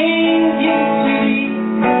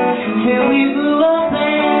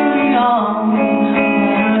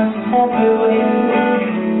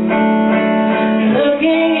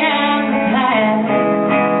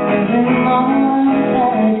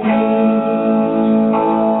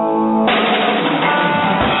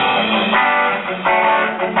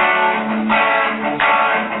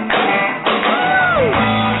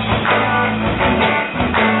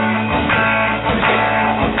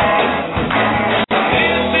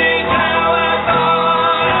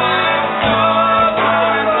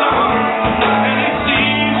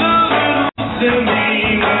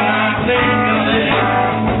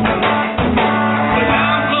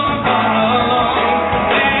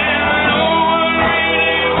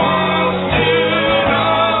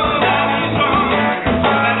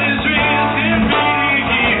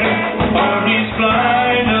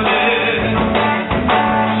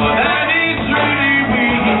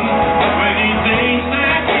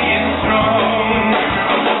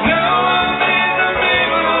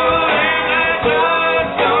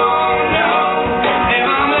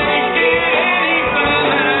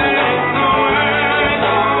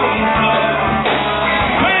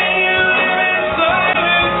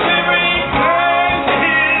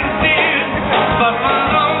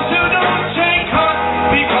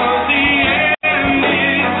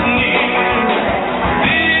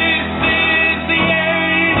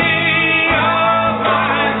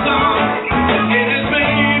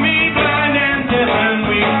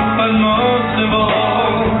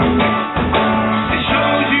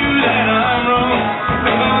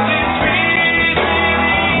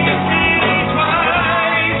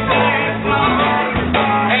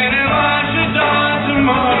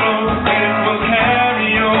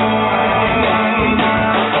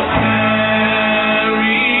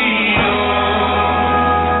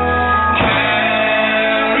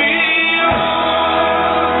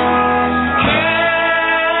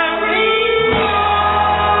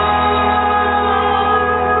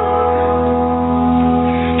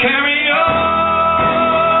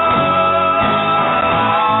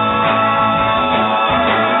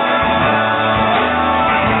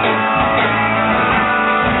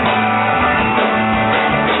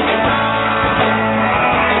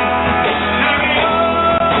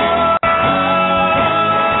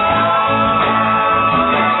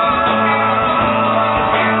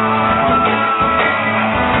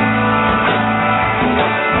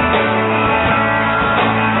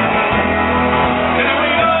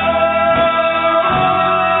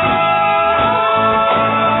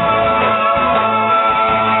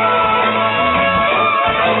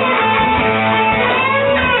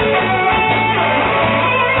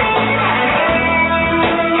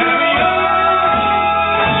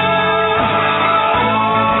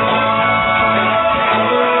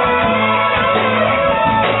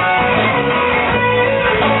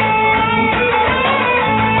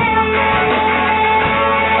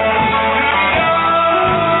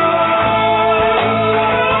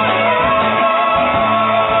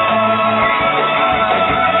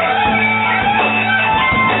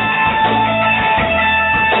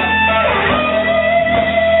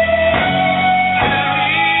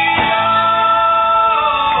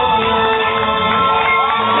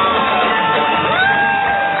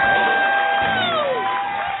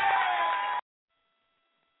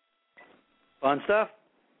Fun stuff.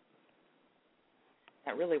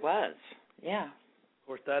 That really was. Yeah. Of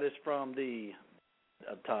course, that is from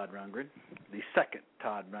Todd Rundgren, the second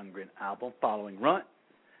Todd Rundgren album following Runt,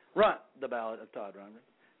 the Ballad of Todd Rundgren.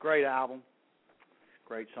 Great album,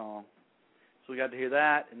 great song. So we got to hear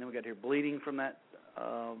that, and then we got to hear Bleeding from that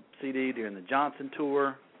CD during the Johnson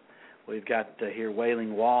tour. We've got to hear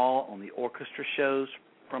Wailing Wall on the orchestra shows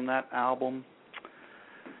from that album.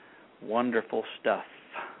 Wonderful stuff.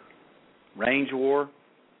 Range War,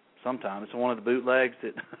 sometimes. It's one of the bootlegs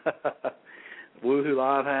that Woohoo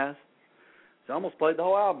Live has. So I almost played the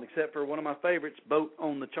whole album except for one of my favorites, Boat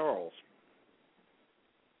on the Charles.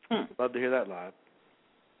 Love to hear that live.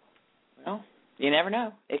 Well, you never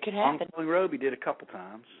know. It could happen. Long Robe he did a couple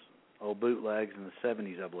times. Old bootlegs in the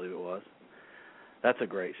 70s, I believe it was. That's a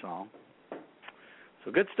great song.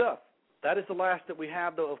 So good stuff. That is the last that we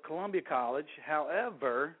have, though, of Columbia College.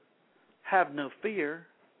 However, have no fear.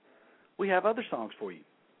 We have other songs for you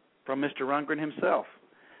from Mr. Rundgren himself.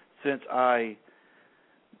 Since I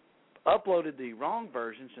uploaded the wrong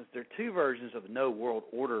version, since there are two versions of No World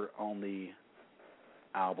Order on the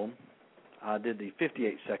album, I did the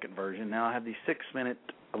 58-second version. Now I have the 6-minute,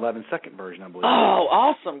 11-second version, I believe. Oh,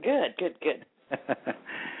 awesome. Good.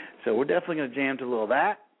 So we're definitely going to jam to a little of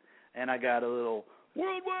that. And I got a little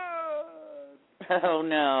Worldwide. Oh,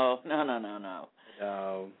 no.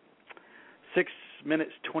 6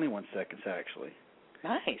 minutes, 21 seconds, actually.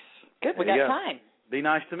 Nice. Good. We got time. Be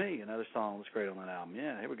Nice to Me, another song that's great on that album.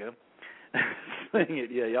 Yeah, here we go. Sing it.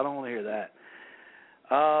 Yeah, y'all don't want to hear that.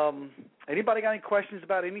 Anybody got any questions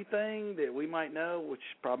about anything that we might know, which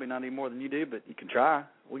probably not any more than you do, but you can try.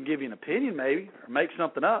 We can give you an opinion maybe or make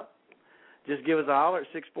something up. Just give us a holler at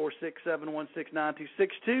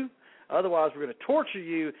 646-716-9262. Otherwise, we're going to torture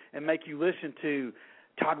you and make you listen to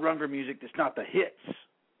Todd Rundgren music that's not the hits.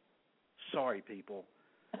 Sorry, people.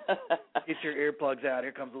 Get your earplugs out.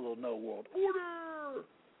 Here comes a little No World Order.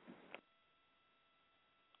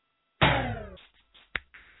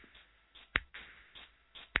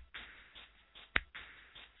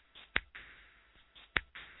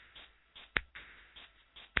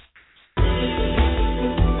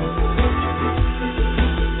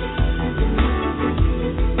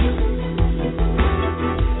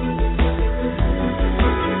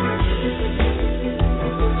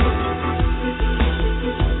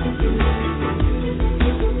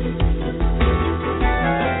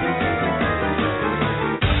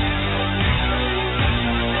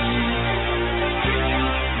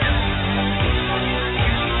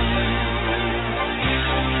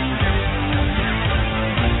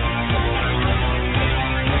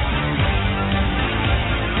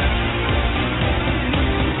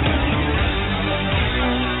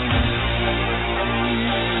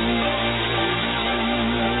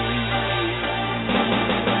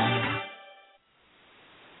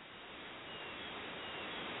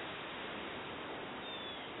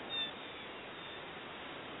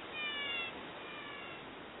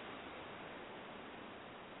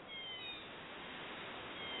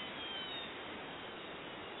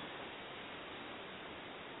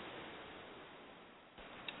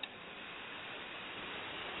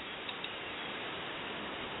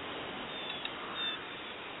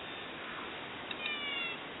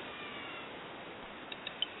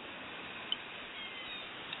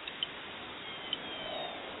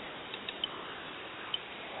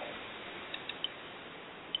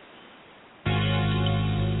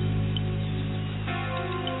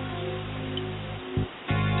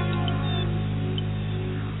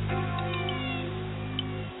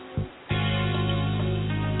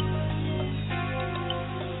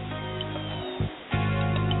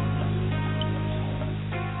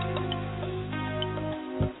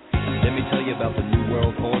 About the New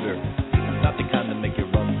World Order, not the kind that make you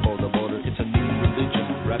run for the border. It's a new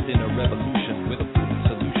religion wrapped in a revolution with a proven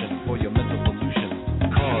solution for your mental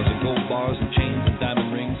pollution. Cars and gold bars and chains and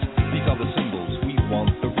diamond rings, these are the symbols. We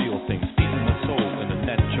want the real things, peace in the soul and a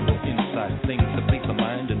natural insight, things that please the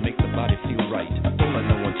mind and make the body feel right. Don't let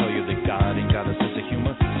no one tell you that God ain't got a sense of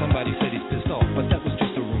humor. Somebody said he's pissed off, but that was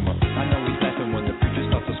just a rumor. I know he's laughing when the preacher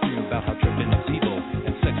starts to scream about how tripping is evil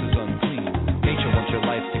and sex is unclean. Nature wants your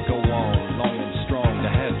life to go on long and straight.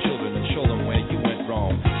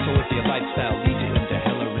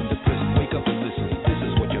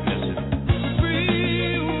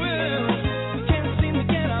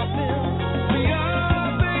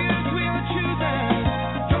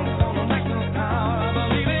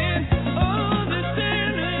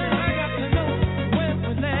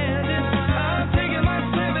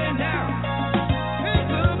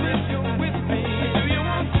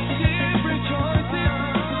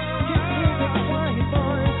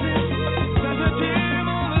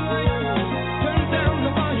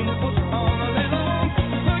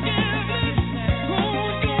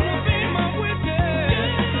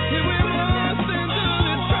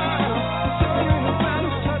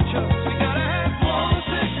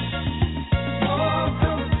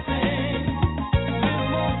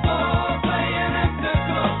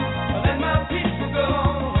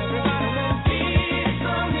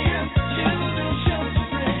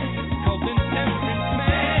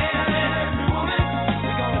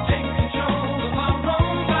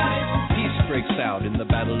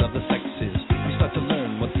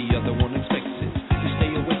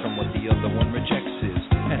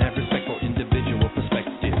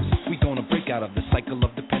 out of the cycle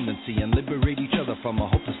of dependency and liberate each other from a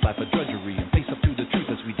hopeless life of drudgery and face up to the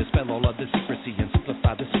truth as we dispel all of the secrecy and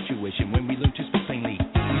simplify the situation when we learn to speak plainly.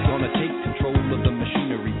 We're gonna take control of the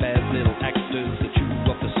machinery, bad little actors that chew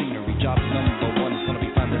up the scenery. Job number one is gonna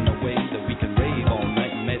be finding a way that we can rave all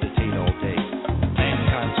night and meditate all day.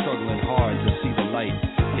 Mankind struggling hard to see the light,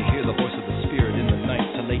 to hear the voice of the spirit in the night,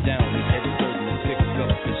 to lay down his heavy burden and pick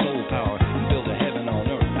up his soul power and build a heaven on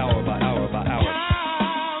earth hour by hour by hour.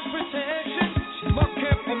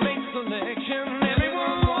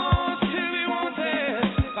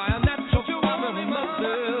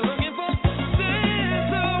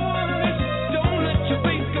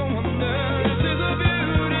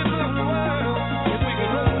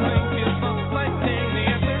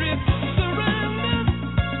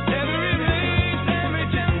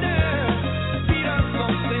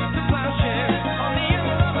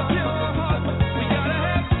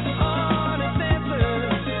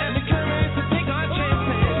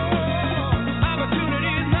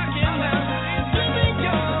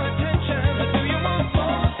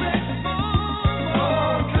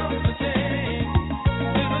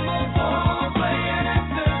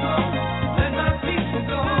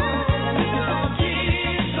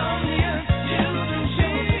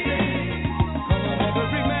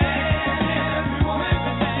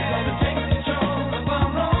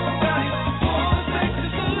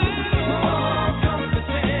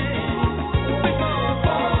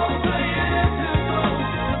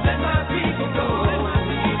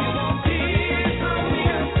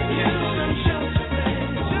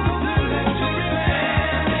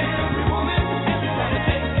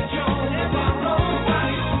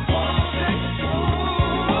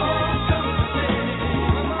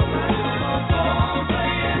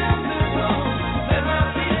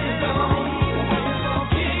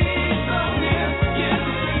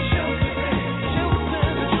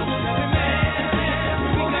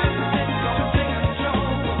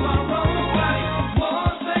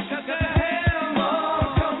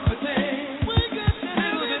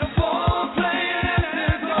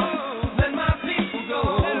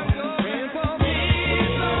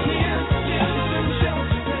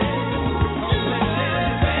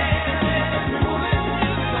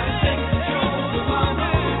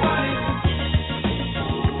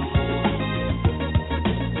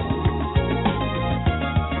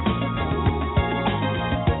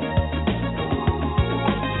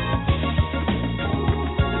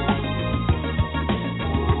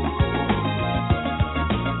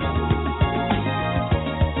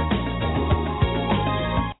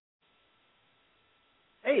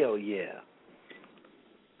 Hell yeah.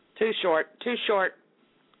 Too short. Too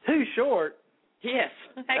short? Yes.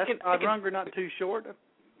 That's Todd Rundgren, not too short.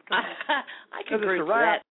 I could group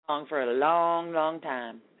that song for a long, long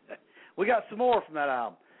time. We got some more from that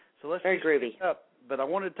album, so let's very groovy. Up. But I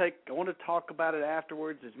want to talk about it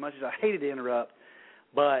afterwards. As much as I hated to interrupt,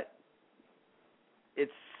 but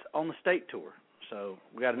it's on the state tour. So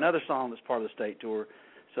we got another song that's part of the state tour.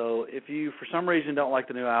 So if you, for some reason, don't like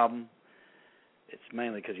the new album, it's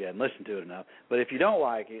mainly because you hadn't listened to it enough. But if you don't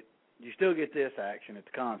like it, you still get this action at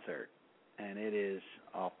the concert, and it is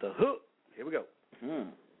off the hook. Here we go.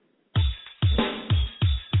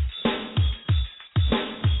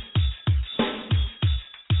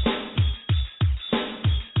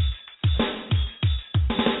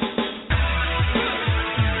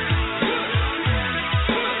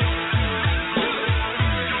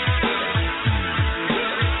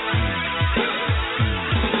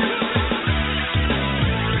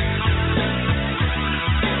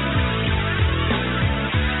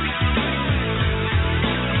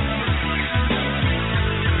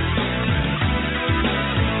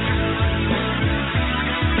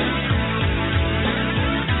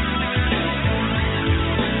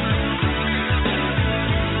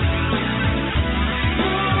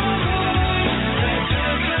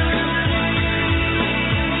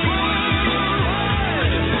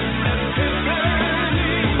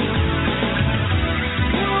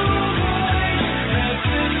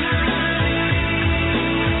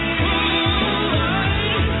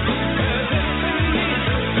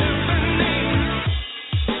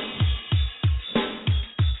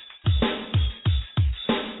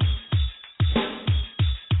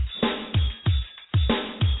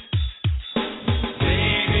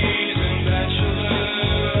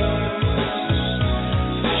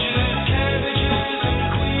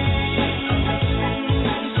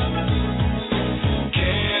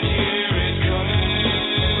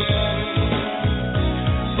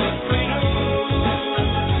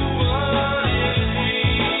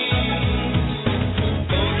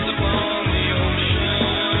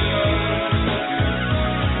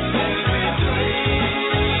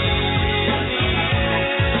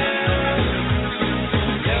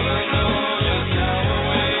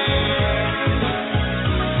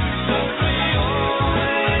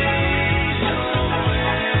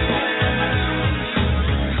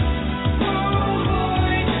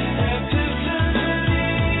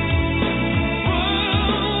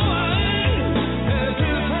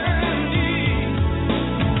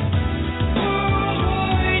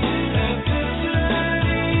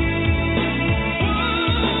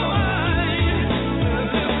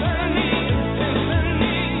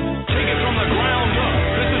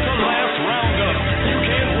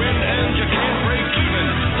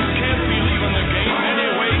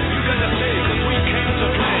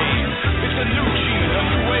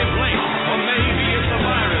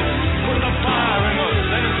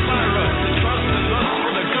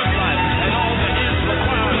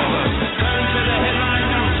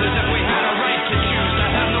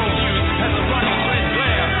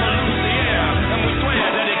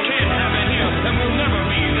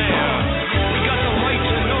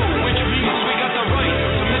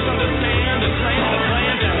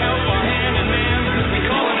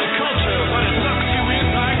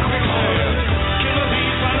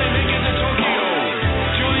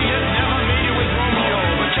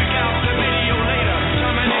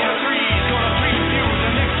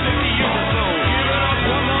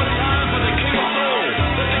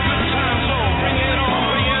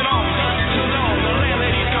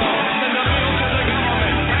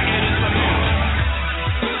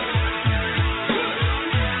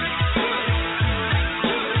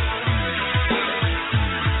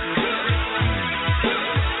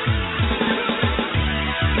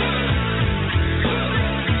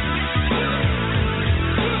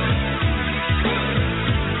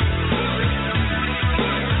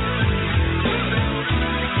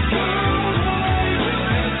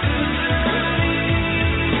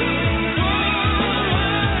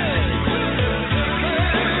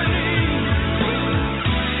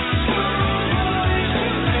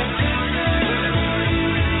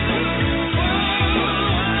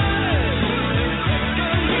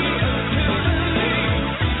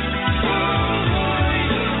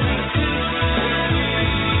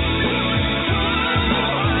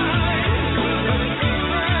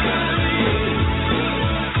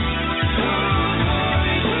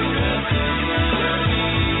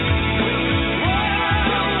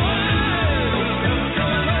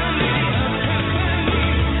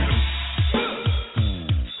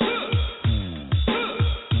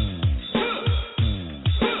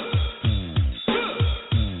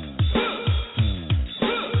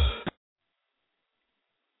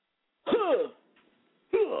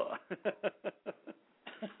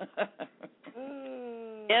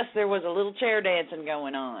 there was a little chair dancing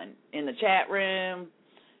going on in the chat room.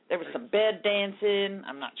 There was some bed dancing.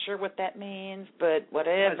 I'm not sure what that means, but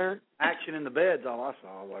whatever. Action in the bed's all I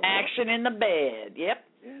saw. Action in the bed, yep.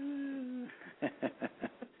 Yeah.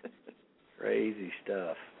 Crazy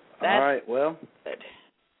stuff. That's all right, well,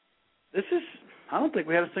 good. I don't think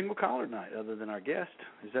we had a single caller tonight other than our guest.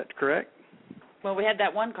 Is that correct? Well, we had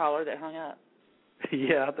that one caller that hung up.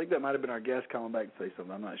 Yeah, I think that might have been our guest calling back to say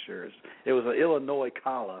something. I'm not sure. It was an Illinois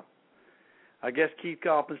caller. I guess Keith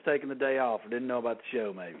Kaufman's taking the day off or didn't know about the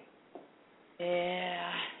show, maybe.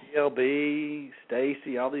 Yeah. LB,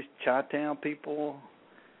 Stacy, all these Chi-Town people,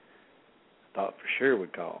 thought for sure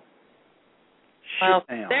would call. Well,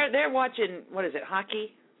 they're watching, what is it,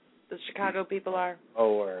 hockey? The Chicago people are?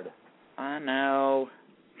 Oh, word. I know.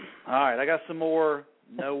 All right, I got some more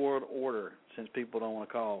No World Order since people don't want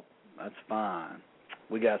to call. That's fine.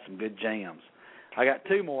 We got some good jams. I got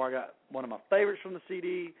two more. I got one of my favorites from the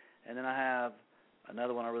CD, and then I have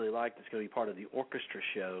another one I really like that's going to be part of the orchestra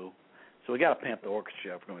show. So we got to pimp the orchestra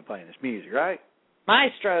show if we're going to be playing this music, right?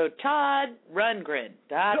 Maestro Todd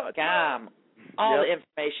Rundgren.com. All Yep. the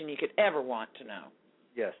information you could ever want to know.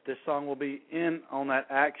 Yes, this song will be in on that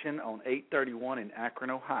action on 831 in Akron,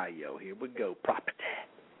 Ohio. Here we go. Property.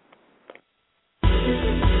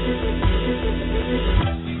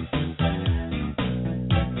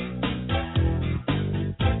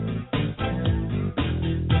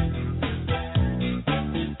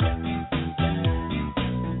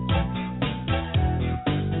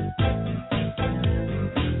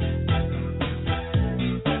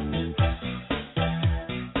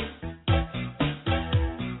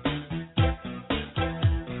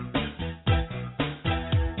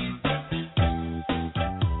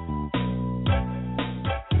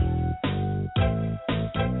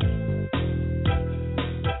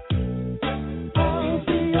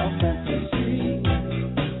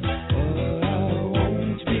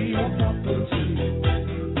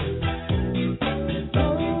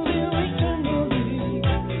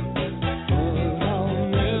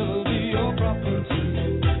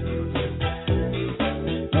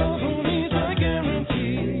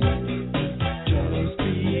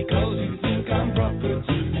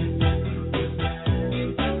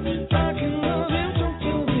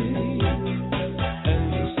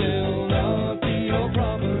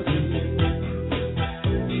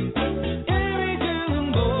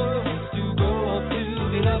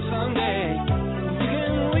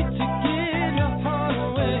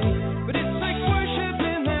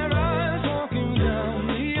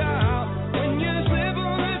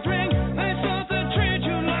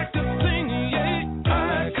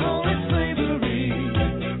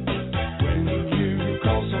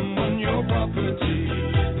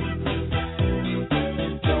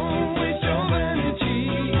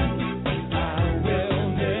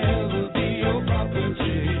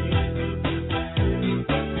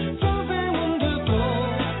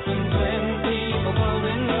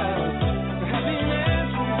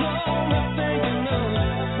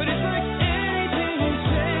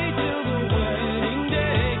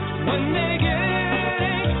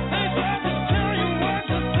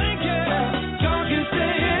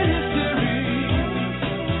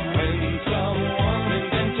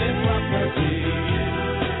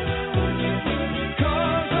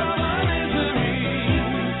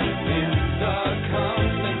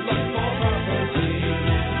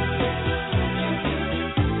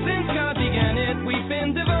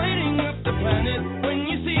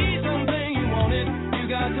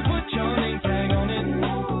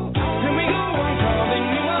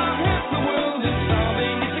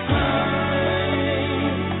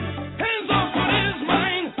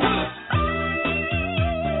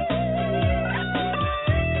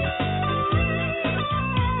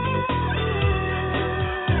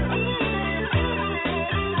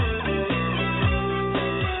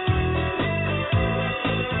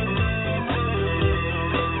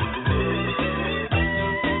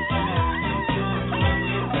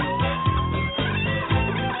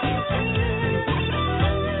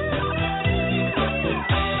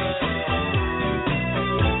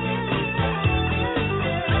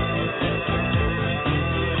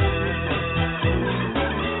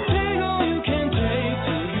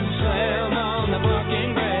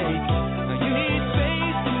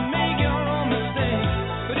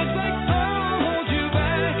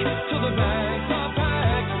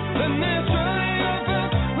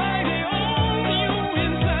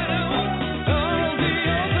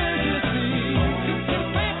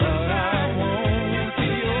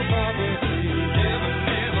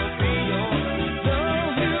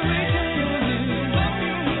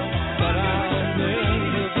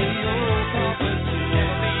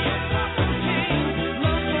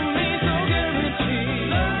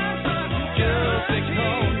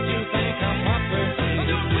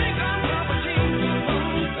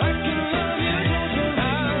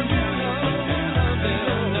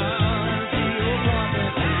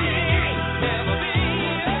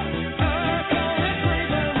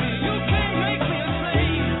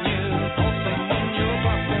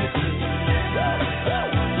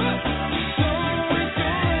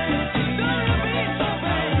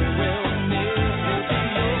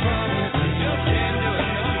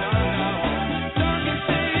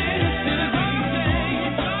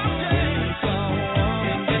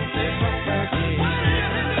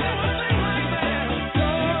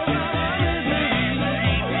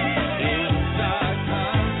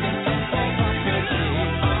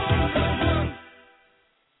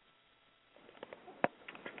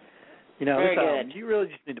 You know, Very this album, good. you really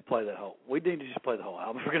just need to play that whole. We need to just play the whole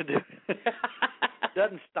album. If we're going to do it. It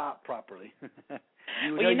doesn't stop properly. I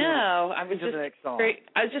was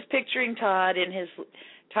just picturing Todd in his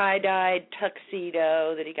tie-dyed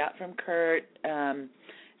tuxedo that he got from Kurt,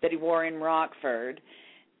 that he wore in Rockford,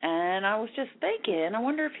 and I was just thinking, I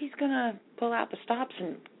wonder if he's going to pull out the stops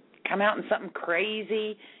and come out in something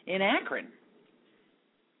crazy in Akron.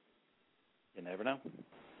 You never know.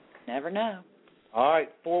 Never know. All right,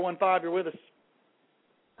 415, you're with us.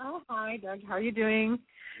 Oh, hi, Doug. How are you doing?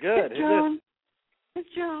 Good. It's Joan. It's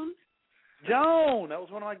Joan. Joan, that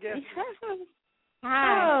was one of my guests. Hi,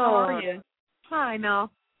 how are you? Hi,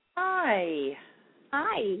 Mel. Hi.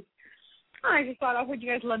 Hi. I just thought I heard you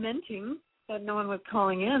guys lamenting that no one was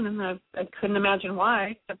calling in, and I couldn't imagine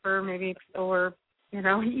why, except for maybe still were,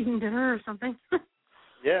 eating dinner or something.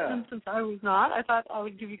 Yeah. And since I was not, I thought I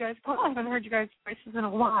would give you guys a call. I haven't heard you guys' voices in a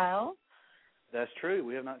while. That's true.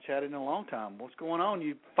 We have not chatted in a long time. What's going on?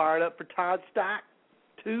 You fired up for Toddstock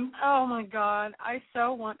II? Oh, my God. I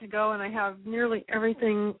so want to go, and I have nearly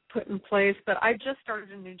everything put in place, but I just started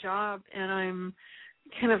a new job, and I'm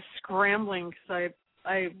kind of scrambling because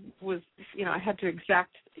I was, I had to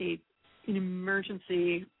exact an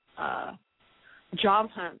emergency job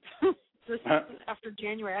hunt just after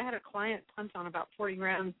January. I had a client punt on about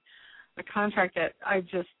 $40,000, a contract that I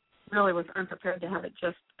just really was unprepared to have it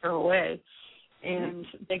just go away. And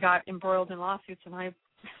they got embroiled in lawsuits, and I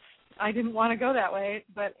didn't want to go that way,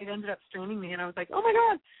 but it ended up straining me, and I was like, oh, my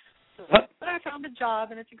God. But I found a job,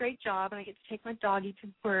 and it's a great job, and I get to take my doggy to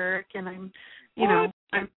work, and I'm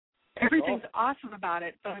everything's awesome about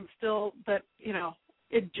it, but I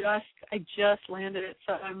just landed it,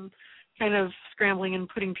 so I'm kind of scrambling and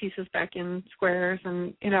putting pieces back in squares,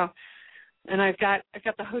 and and I've got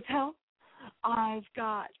the hotel, I've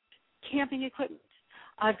got camping equipment,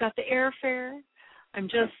 I've got the airfare. I'm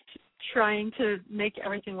just trying to make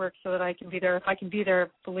everything work so that I can be there. If I can be there,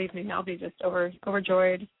 believe me, I'll be just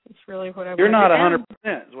overjoyed. It's really what I want. You're not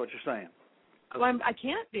 100%, is what you're saying. Well, I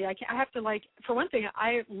can't be. I have to, for one thing,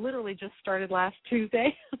 I literally just started last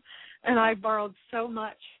Tuesday, and I borrowed so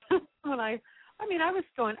much when I was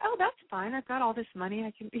going, oh, that's fine. I've got all this money.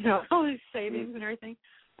 I can, all these savings and everything.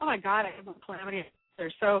 Oh, my God, I have a calamity there.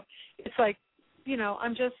 So it's like,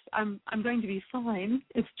 I'm going to be fine.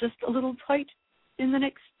 It's just a little tight in the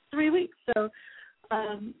next 3 weeks. So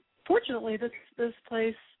fortunately, this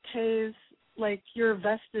place pays like you're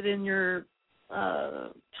vested in your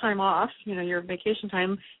time off, your vacation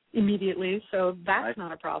time immediately. So that's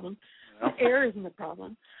not a problem. The air isn't a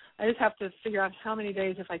problem. I just have to figure out how many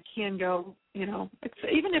days if I can go.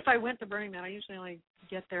 Even if I went to Burning Man, I usually only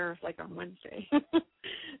get there like on Wednesday.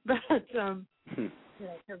 But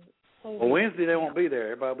well, Wednesday they won't be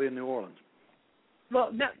there. Everybody will be in New Orleans. Well,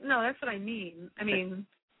 no, that's what I mean.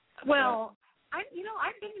 Well, I've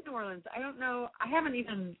been to New Orleans. I don't know. I haven't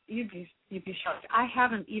even. You'd be shocked. I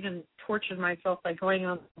haven't even tortured myself by going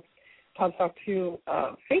on Toddstock II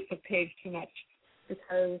Facebook page too much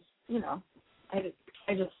because I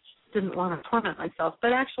just didn't want to torment myself.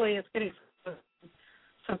 But actually, it's getting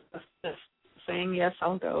some saying yes,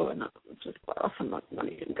 I'll go, and just off and let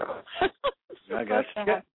money and go. I got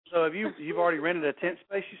you. So you've already rented a tent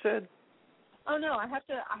space? You said. Oh no, I have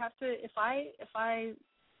to. If I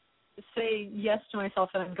say yes to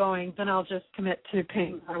myself that I'm going, then I'll just commit to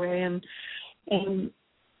paying my way, and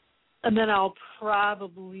then I'll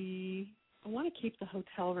probably. I want to keep the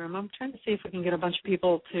hotel room. I'm trying to see if we can get a bunch of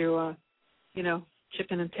people to,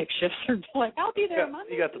 chip in and take shifts or like I'll be there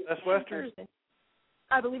Monday. You got the Best Western? Thursday.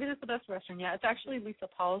 I believe it is the Best Western. Yeah, it's actually Lisa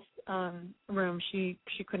Paul's room. She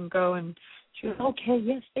couldn't go, and she was okay.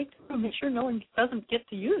 Yes, take the room. Make sure no one doesn't get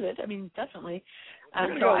to use it. I mean, definitely. If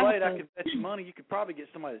you're gonna go late, I can bet you money. You could probably get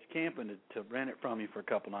somebody that's camping to rent it from you for a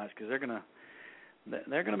couple nights because they're gonna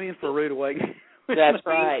be in for a rude awakening. That's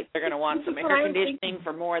right. They're gonna want some air conditioning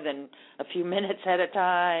for more than a few minutes at a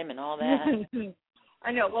time and all that.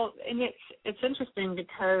 I know. Well, and it's interesting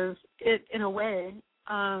because it, in a way,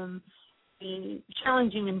 the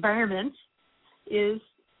challenging environment is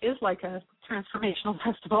like a transformational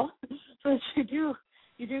festival. So you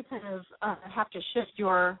do kind of have to shift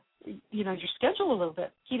your schedule a little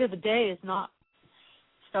bit. Heat of the day is not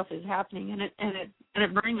stuff is happening, and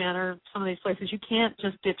at Burning Man or some of these places you can't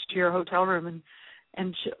just ditch to your hotel room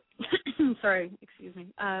and chill. Sorry, excuse me.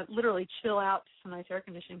 Literally chill out to some nice air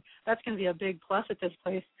conditioning. That's going to be a big plus at this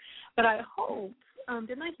place. But I hope.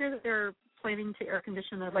 Didn't I hear that they're planning to air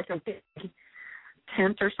condition like a big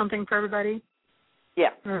tent or something for everybody?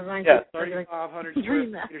 Yeah. 3,500 square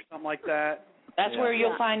feet or something like that. That's where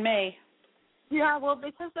you'll find me. Yeah, well,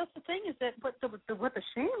 because that's the thing is that what the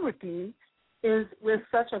shame would be is with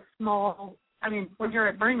such a small. I mean, when you're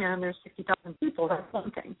at Burning Man, there's 60,000 people. That's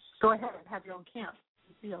one thing. Go ahead and have your own camp.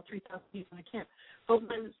 3,000 people in a camp. But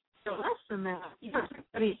when you're less than that,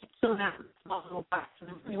 everybody still in that small little box,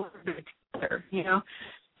 and we want to be together,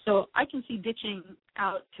 So I can see ditching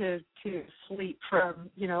out to sleep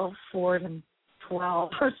from 4 to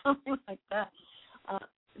 12 or something like that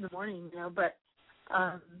in the morning, But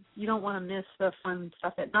you don't want to miss the fun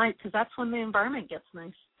stuff at night because that's when the environment gets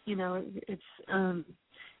nice. It's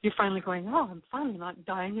you're finally going, oh, I'm finally not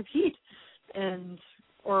dying of heat,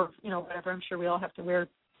 or whatever. I'm sure we all have to wear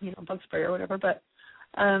bug spray or whatever. But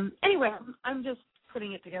anyway, I'm just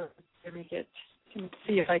putting it together to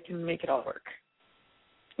see if I can make it all work.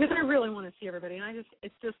 Because I really want to see everybody, and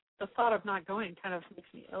it's just the thought of not going kind of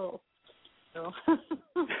makes me ill. So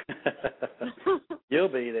you'll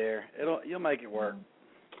be there. You'll make it work.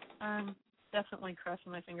 I'm definitely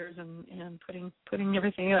crossing my fingers and putting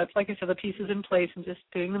everything up. Like I said, the pieces in place and just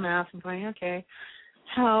doing the math and going, okay,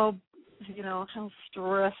 how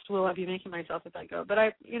stressed will I be making myself if I go? But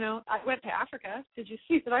I went to Africa. Did you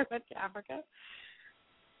see that I went to Africa?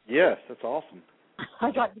 Yes, that's awesome.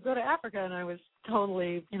 I got to go to Africa, and I was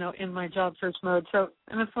totally, in my job search mode. So,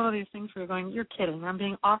 and it's one of these things where you're going, you're kidding. I'm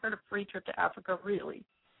being offered a free trip to Africa, really?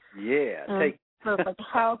 Yeah. So it's like,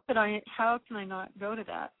 how can I not go to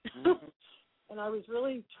that? Mm-hmm. And I was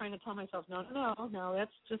really trying to tell myself, no,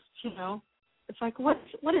 that's just, it's like, what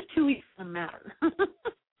is 2 weeks going to matter?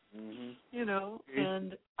 Mm-hmm.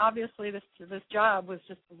 And obviously this job was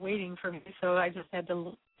just waiting for me, so I just had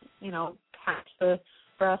to, patch the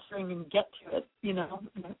brass ring and get to it, and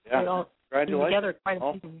it all together quite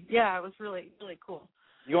amazing. Yeah, it was really, really cool.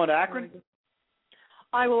 You going to Akron?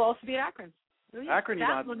 I will also be at Akron. Akron, you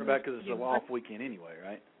don't have to go back because it's an off weekend anyway,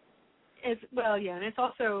 right? And it's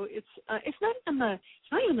also it's not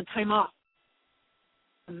even the time off.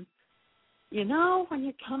 When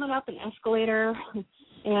you're coming up an escalator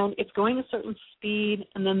and it's going a certain speed,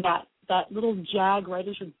 and then that little jag right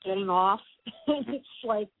as you're getting off, it's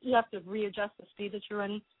like you have to readjust the speed that you're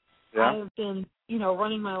running. Yeah. I've been,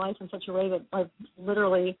 running my life in such a way that I've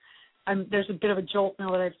literally, there's a bit of a jolt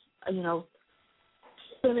now that I've,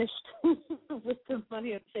 finished with the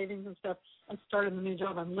money and savings and stuff and started the new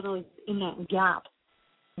job. I'm literally in that gap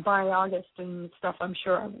by August and stuff. I'm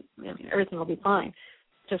sure everything will be fine.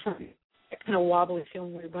 Just kind of wobbly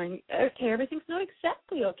feeling where you're going, okay, everything's not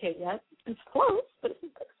exactly okay yet. It's close, but it's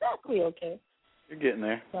not exactly okay. You're getting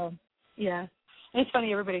there. So, yeah. And it's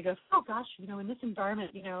funny, everybody goes, oh, gosh, in this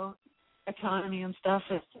environment, economy and stuff,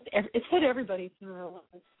 it's hit everybody through their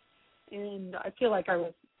lives. And I feel like I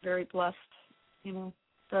was very blessed,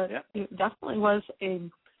 but it definitely was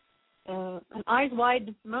an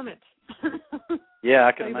eyes-wide moment. Yeah,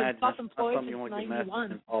 I can so imagine. That's something you want to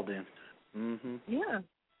get involved in. Mm-hmm. Yeah.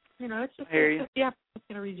 It's just, you have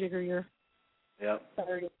to rejigger your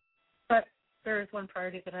priorities. But there is one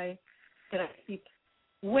priority that I keep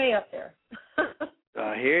way up there.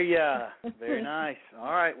 I hear ya. Very nice.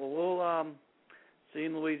 All right. Well, we'll see you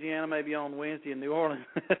in Louisiana maybe on Wednesday in New Orleans.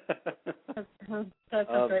 That's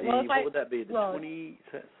right. Well, what would that be? The 17th,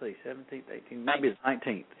 18th, maybe the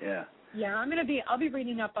 19th. Yeah. Yeah, I'll be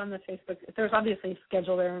reading up on the Facebook. There's obviously a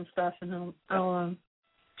schedule there and stuff, and I'll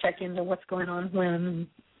check into what's going on when.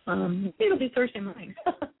 It'll be Thursday morning.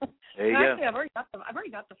 There you go. Actually, I've already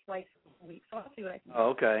got the flights for the week, so I'll see what I can do. Oh,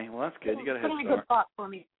 okay. Well, that's good. You got a head start. Put on a good thought for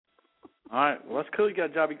me. All right. Well, that's cool. You got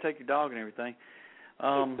a job. You can take your dog and everything.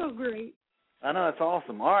 It's so great. I know. That's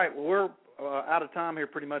awesome. All right. Well, we're out of time here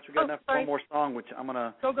pretty much. We've got enough for one more song, which I'm going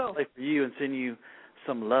to play for you and send you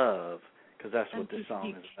some love, because that's what this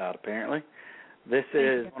song is about, apparently. This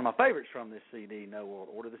is one of my favorites from this CD, No World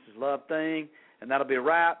Order. This is Love Thing, and that'll be a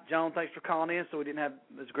wrap. Joan, thanks for calling in.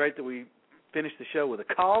 It's great that we finished the show with a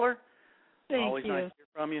caller. Always nice to hear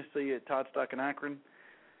from you. See you at Toddstock in Akron.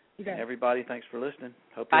 Everybody, thanks for listening.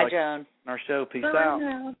 Hope you like Joan. Our show. Peace out.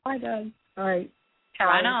 Now. Bye, Doug. All right.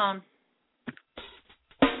 Right on.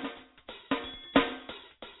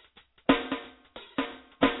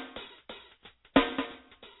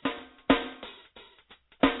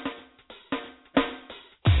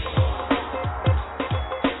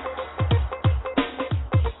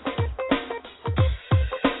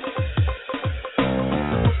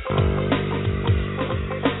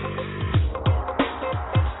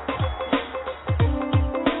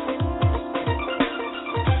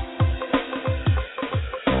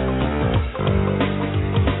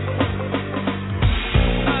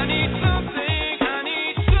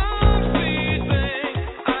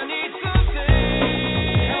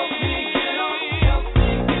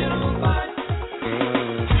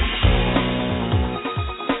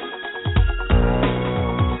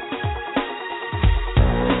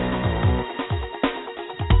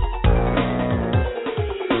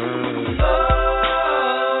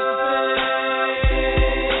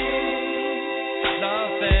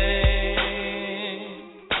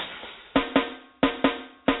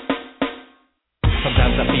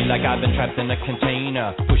 Sometimes I feel like I've been trapped in a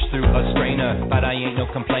container, pushed through a strainer, but I ain't no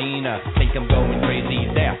complainer. Think I'm going crazy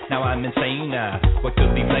there, now I'm insane. What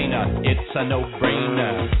could be plainer? It's a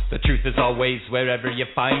no-brainer. The truth is always wherever you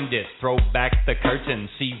find it. Throw back the curtain,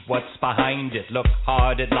 see what's behind it. Look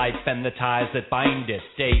hard at life and the ties that bind it.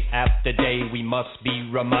 Day after day we must be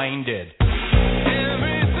reminded.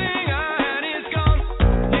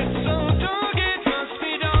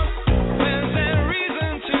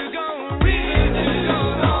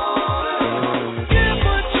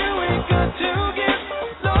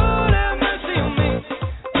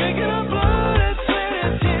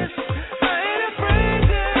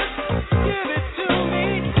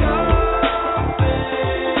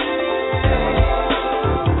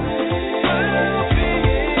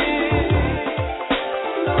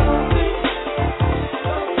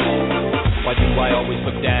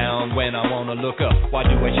 Look up. Why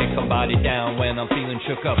do I shake somebody down when I'm feeling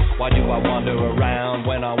shook up? Why do I wander around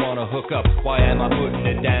when I wanna hook up? Why am I putting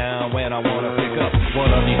it down when I wanna pick up?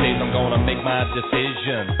 One of these days I'm gonna make my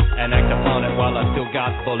decision and act upon it while I still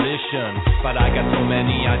got volition. But I got so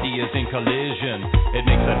many ideas in collision, it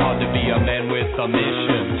makes it hard to be a man with a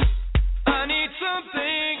mission. I need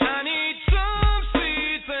something, I need some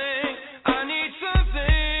sweet thing, I need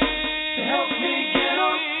something to help me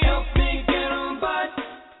get on by.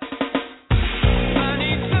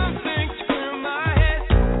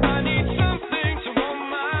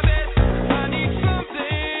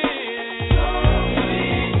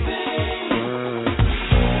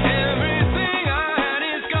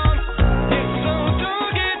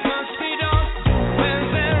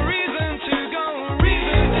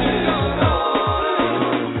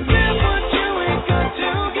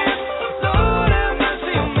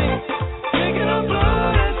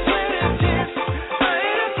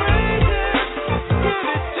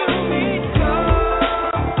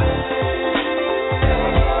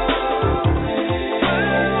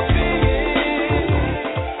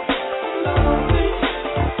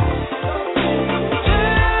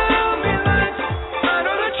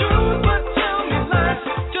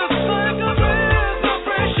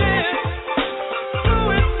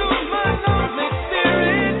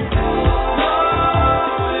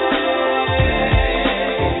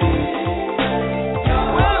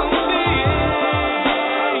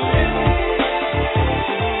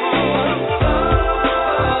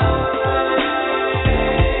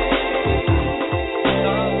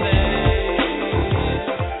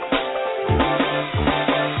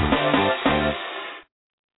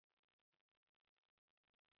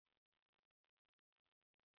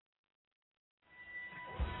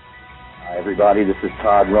 Everybody, this is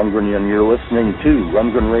Todd Rundgren, and you're listening to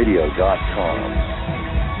RundgrenRadio.com.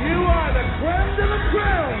 You are the creme de la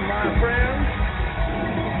creme, my friends.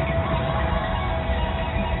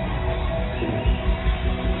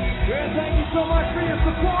 Well, thank you so much for your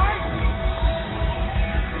support.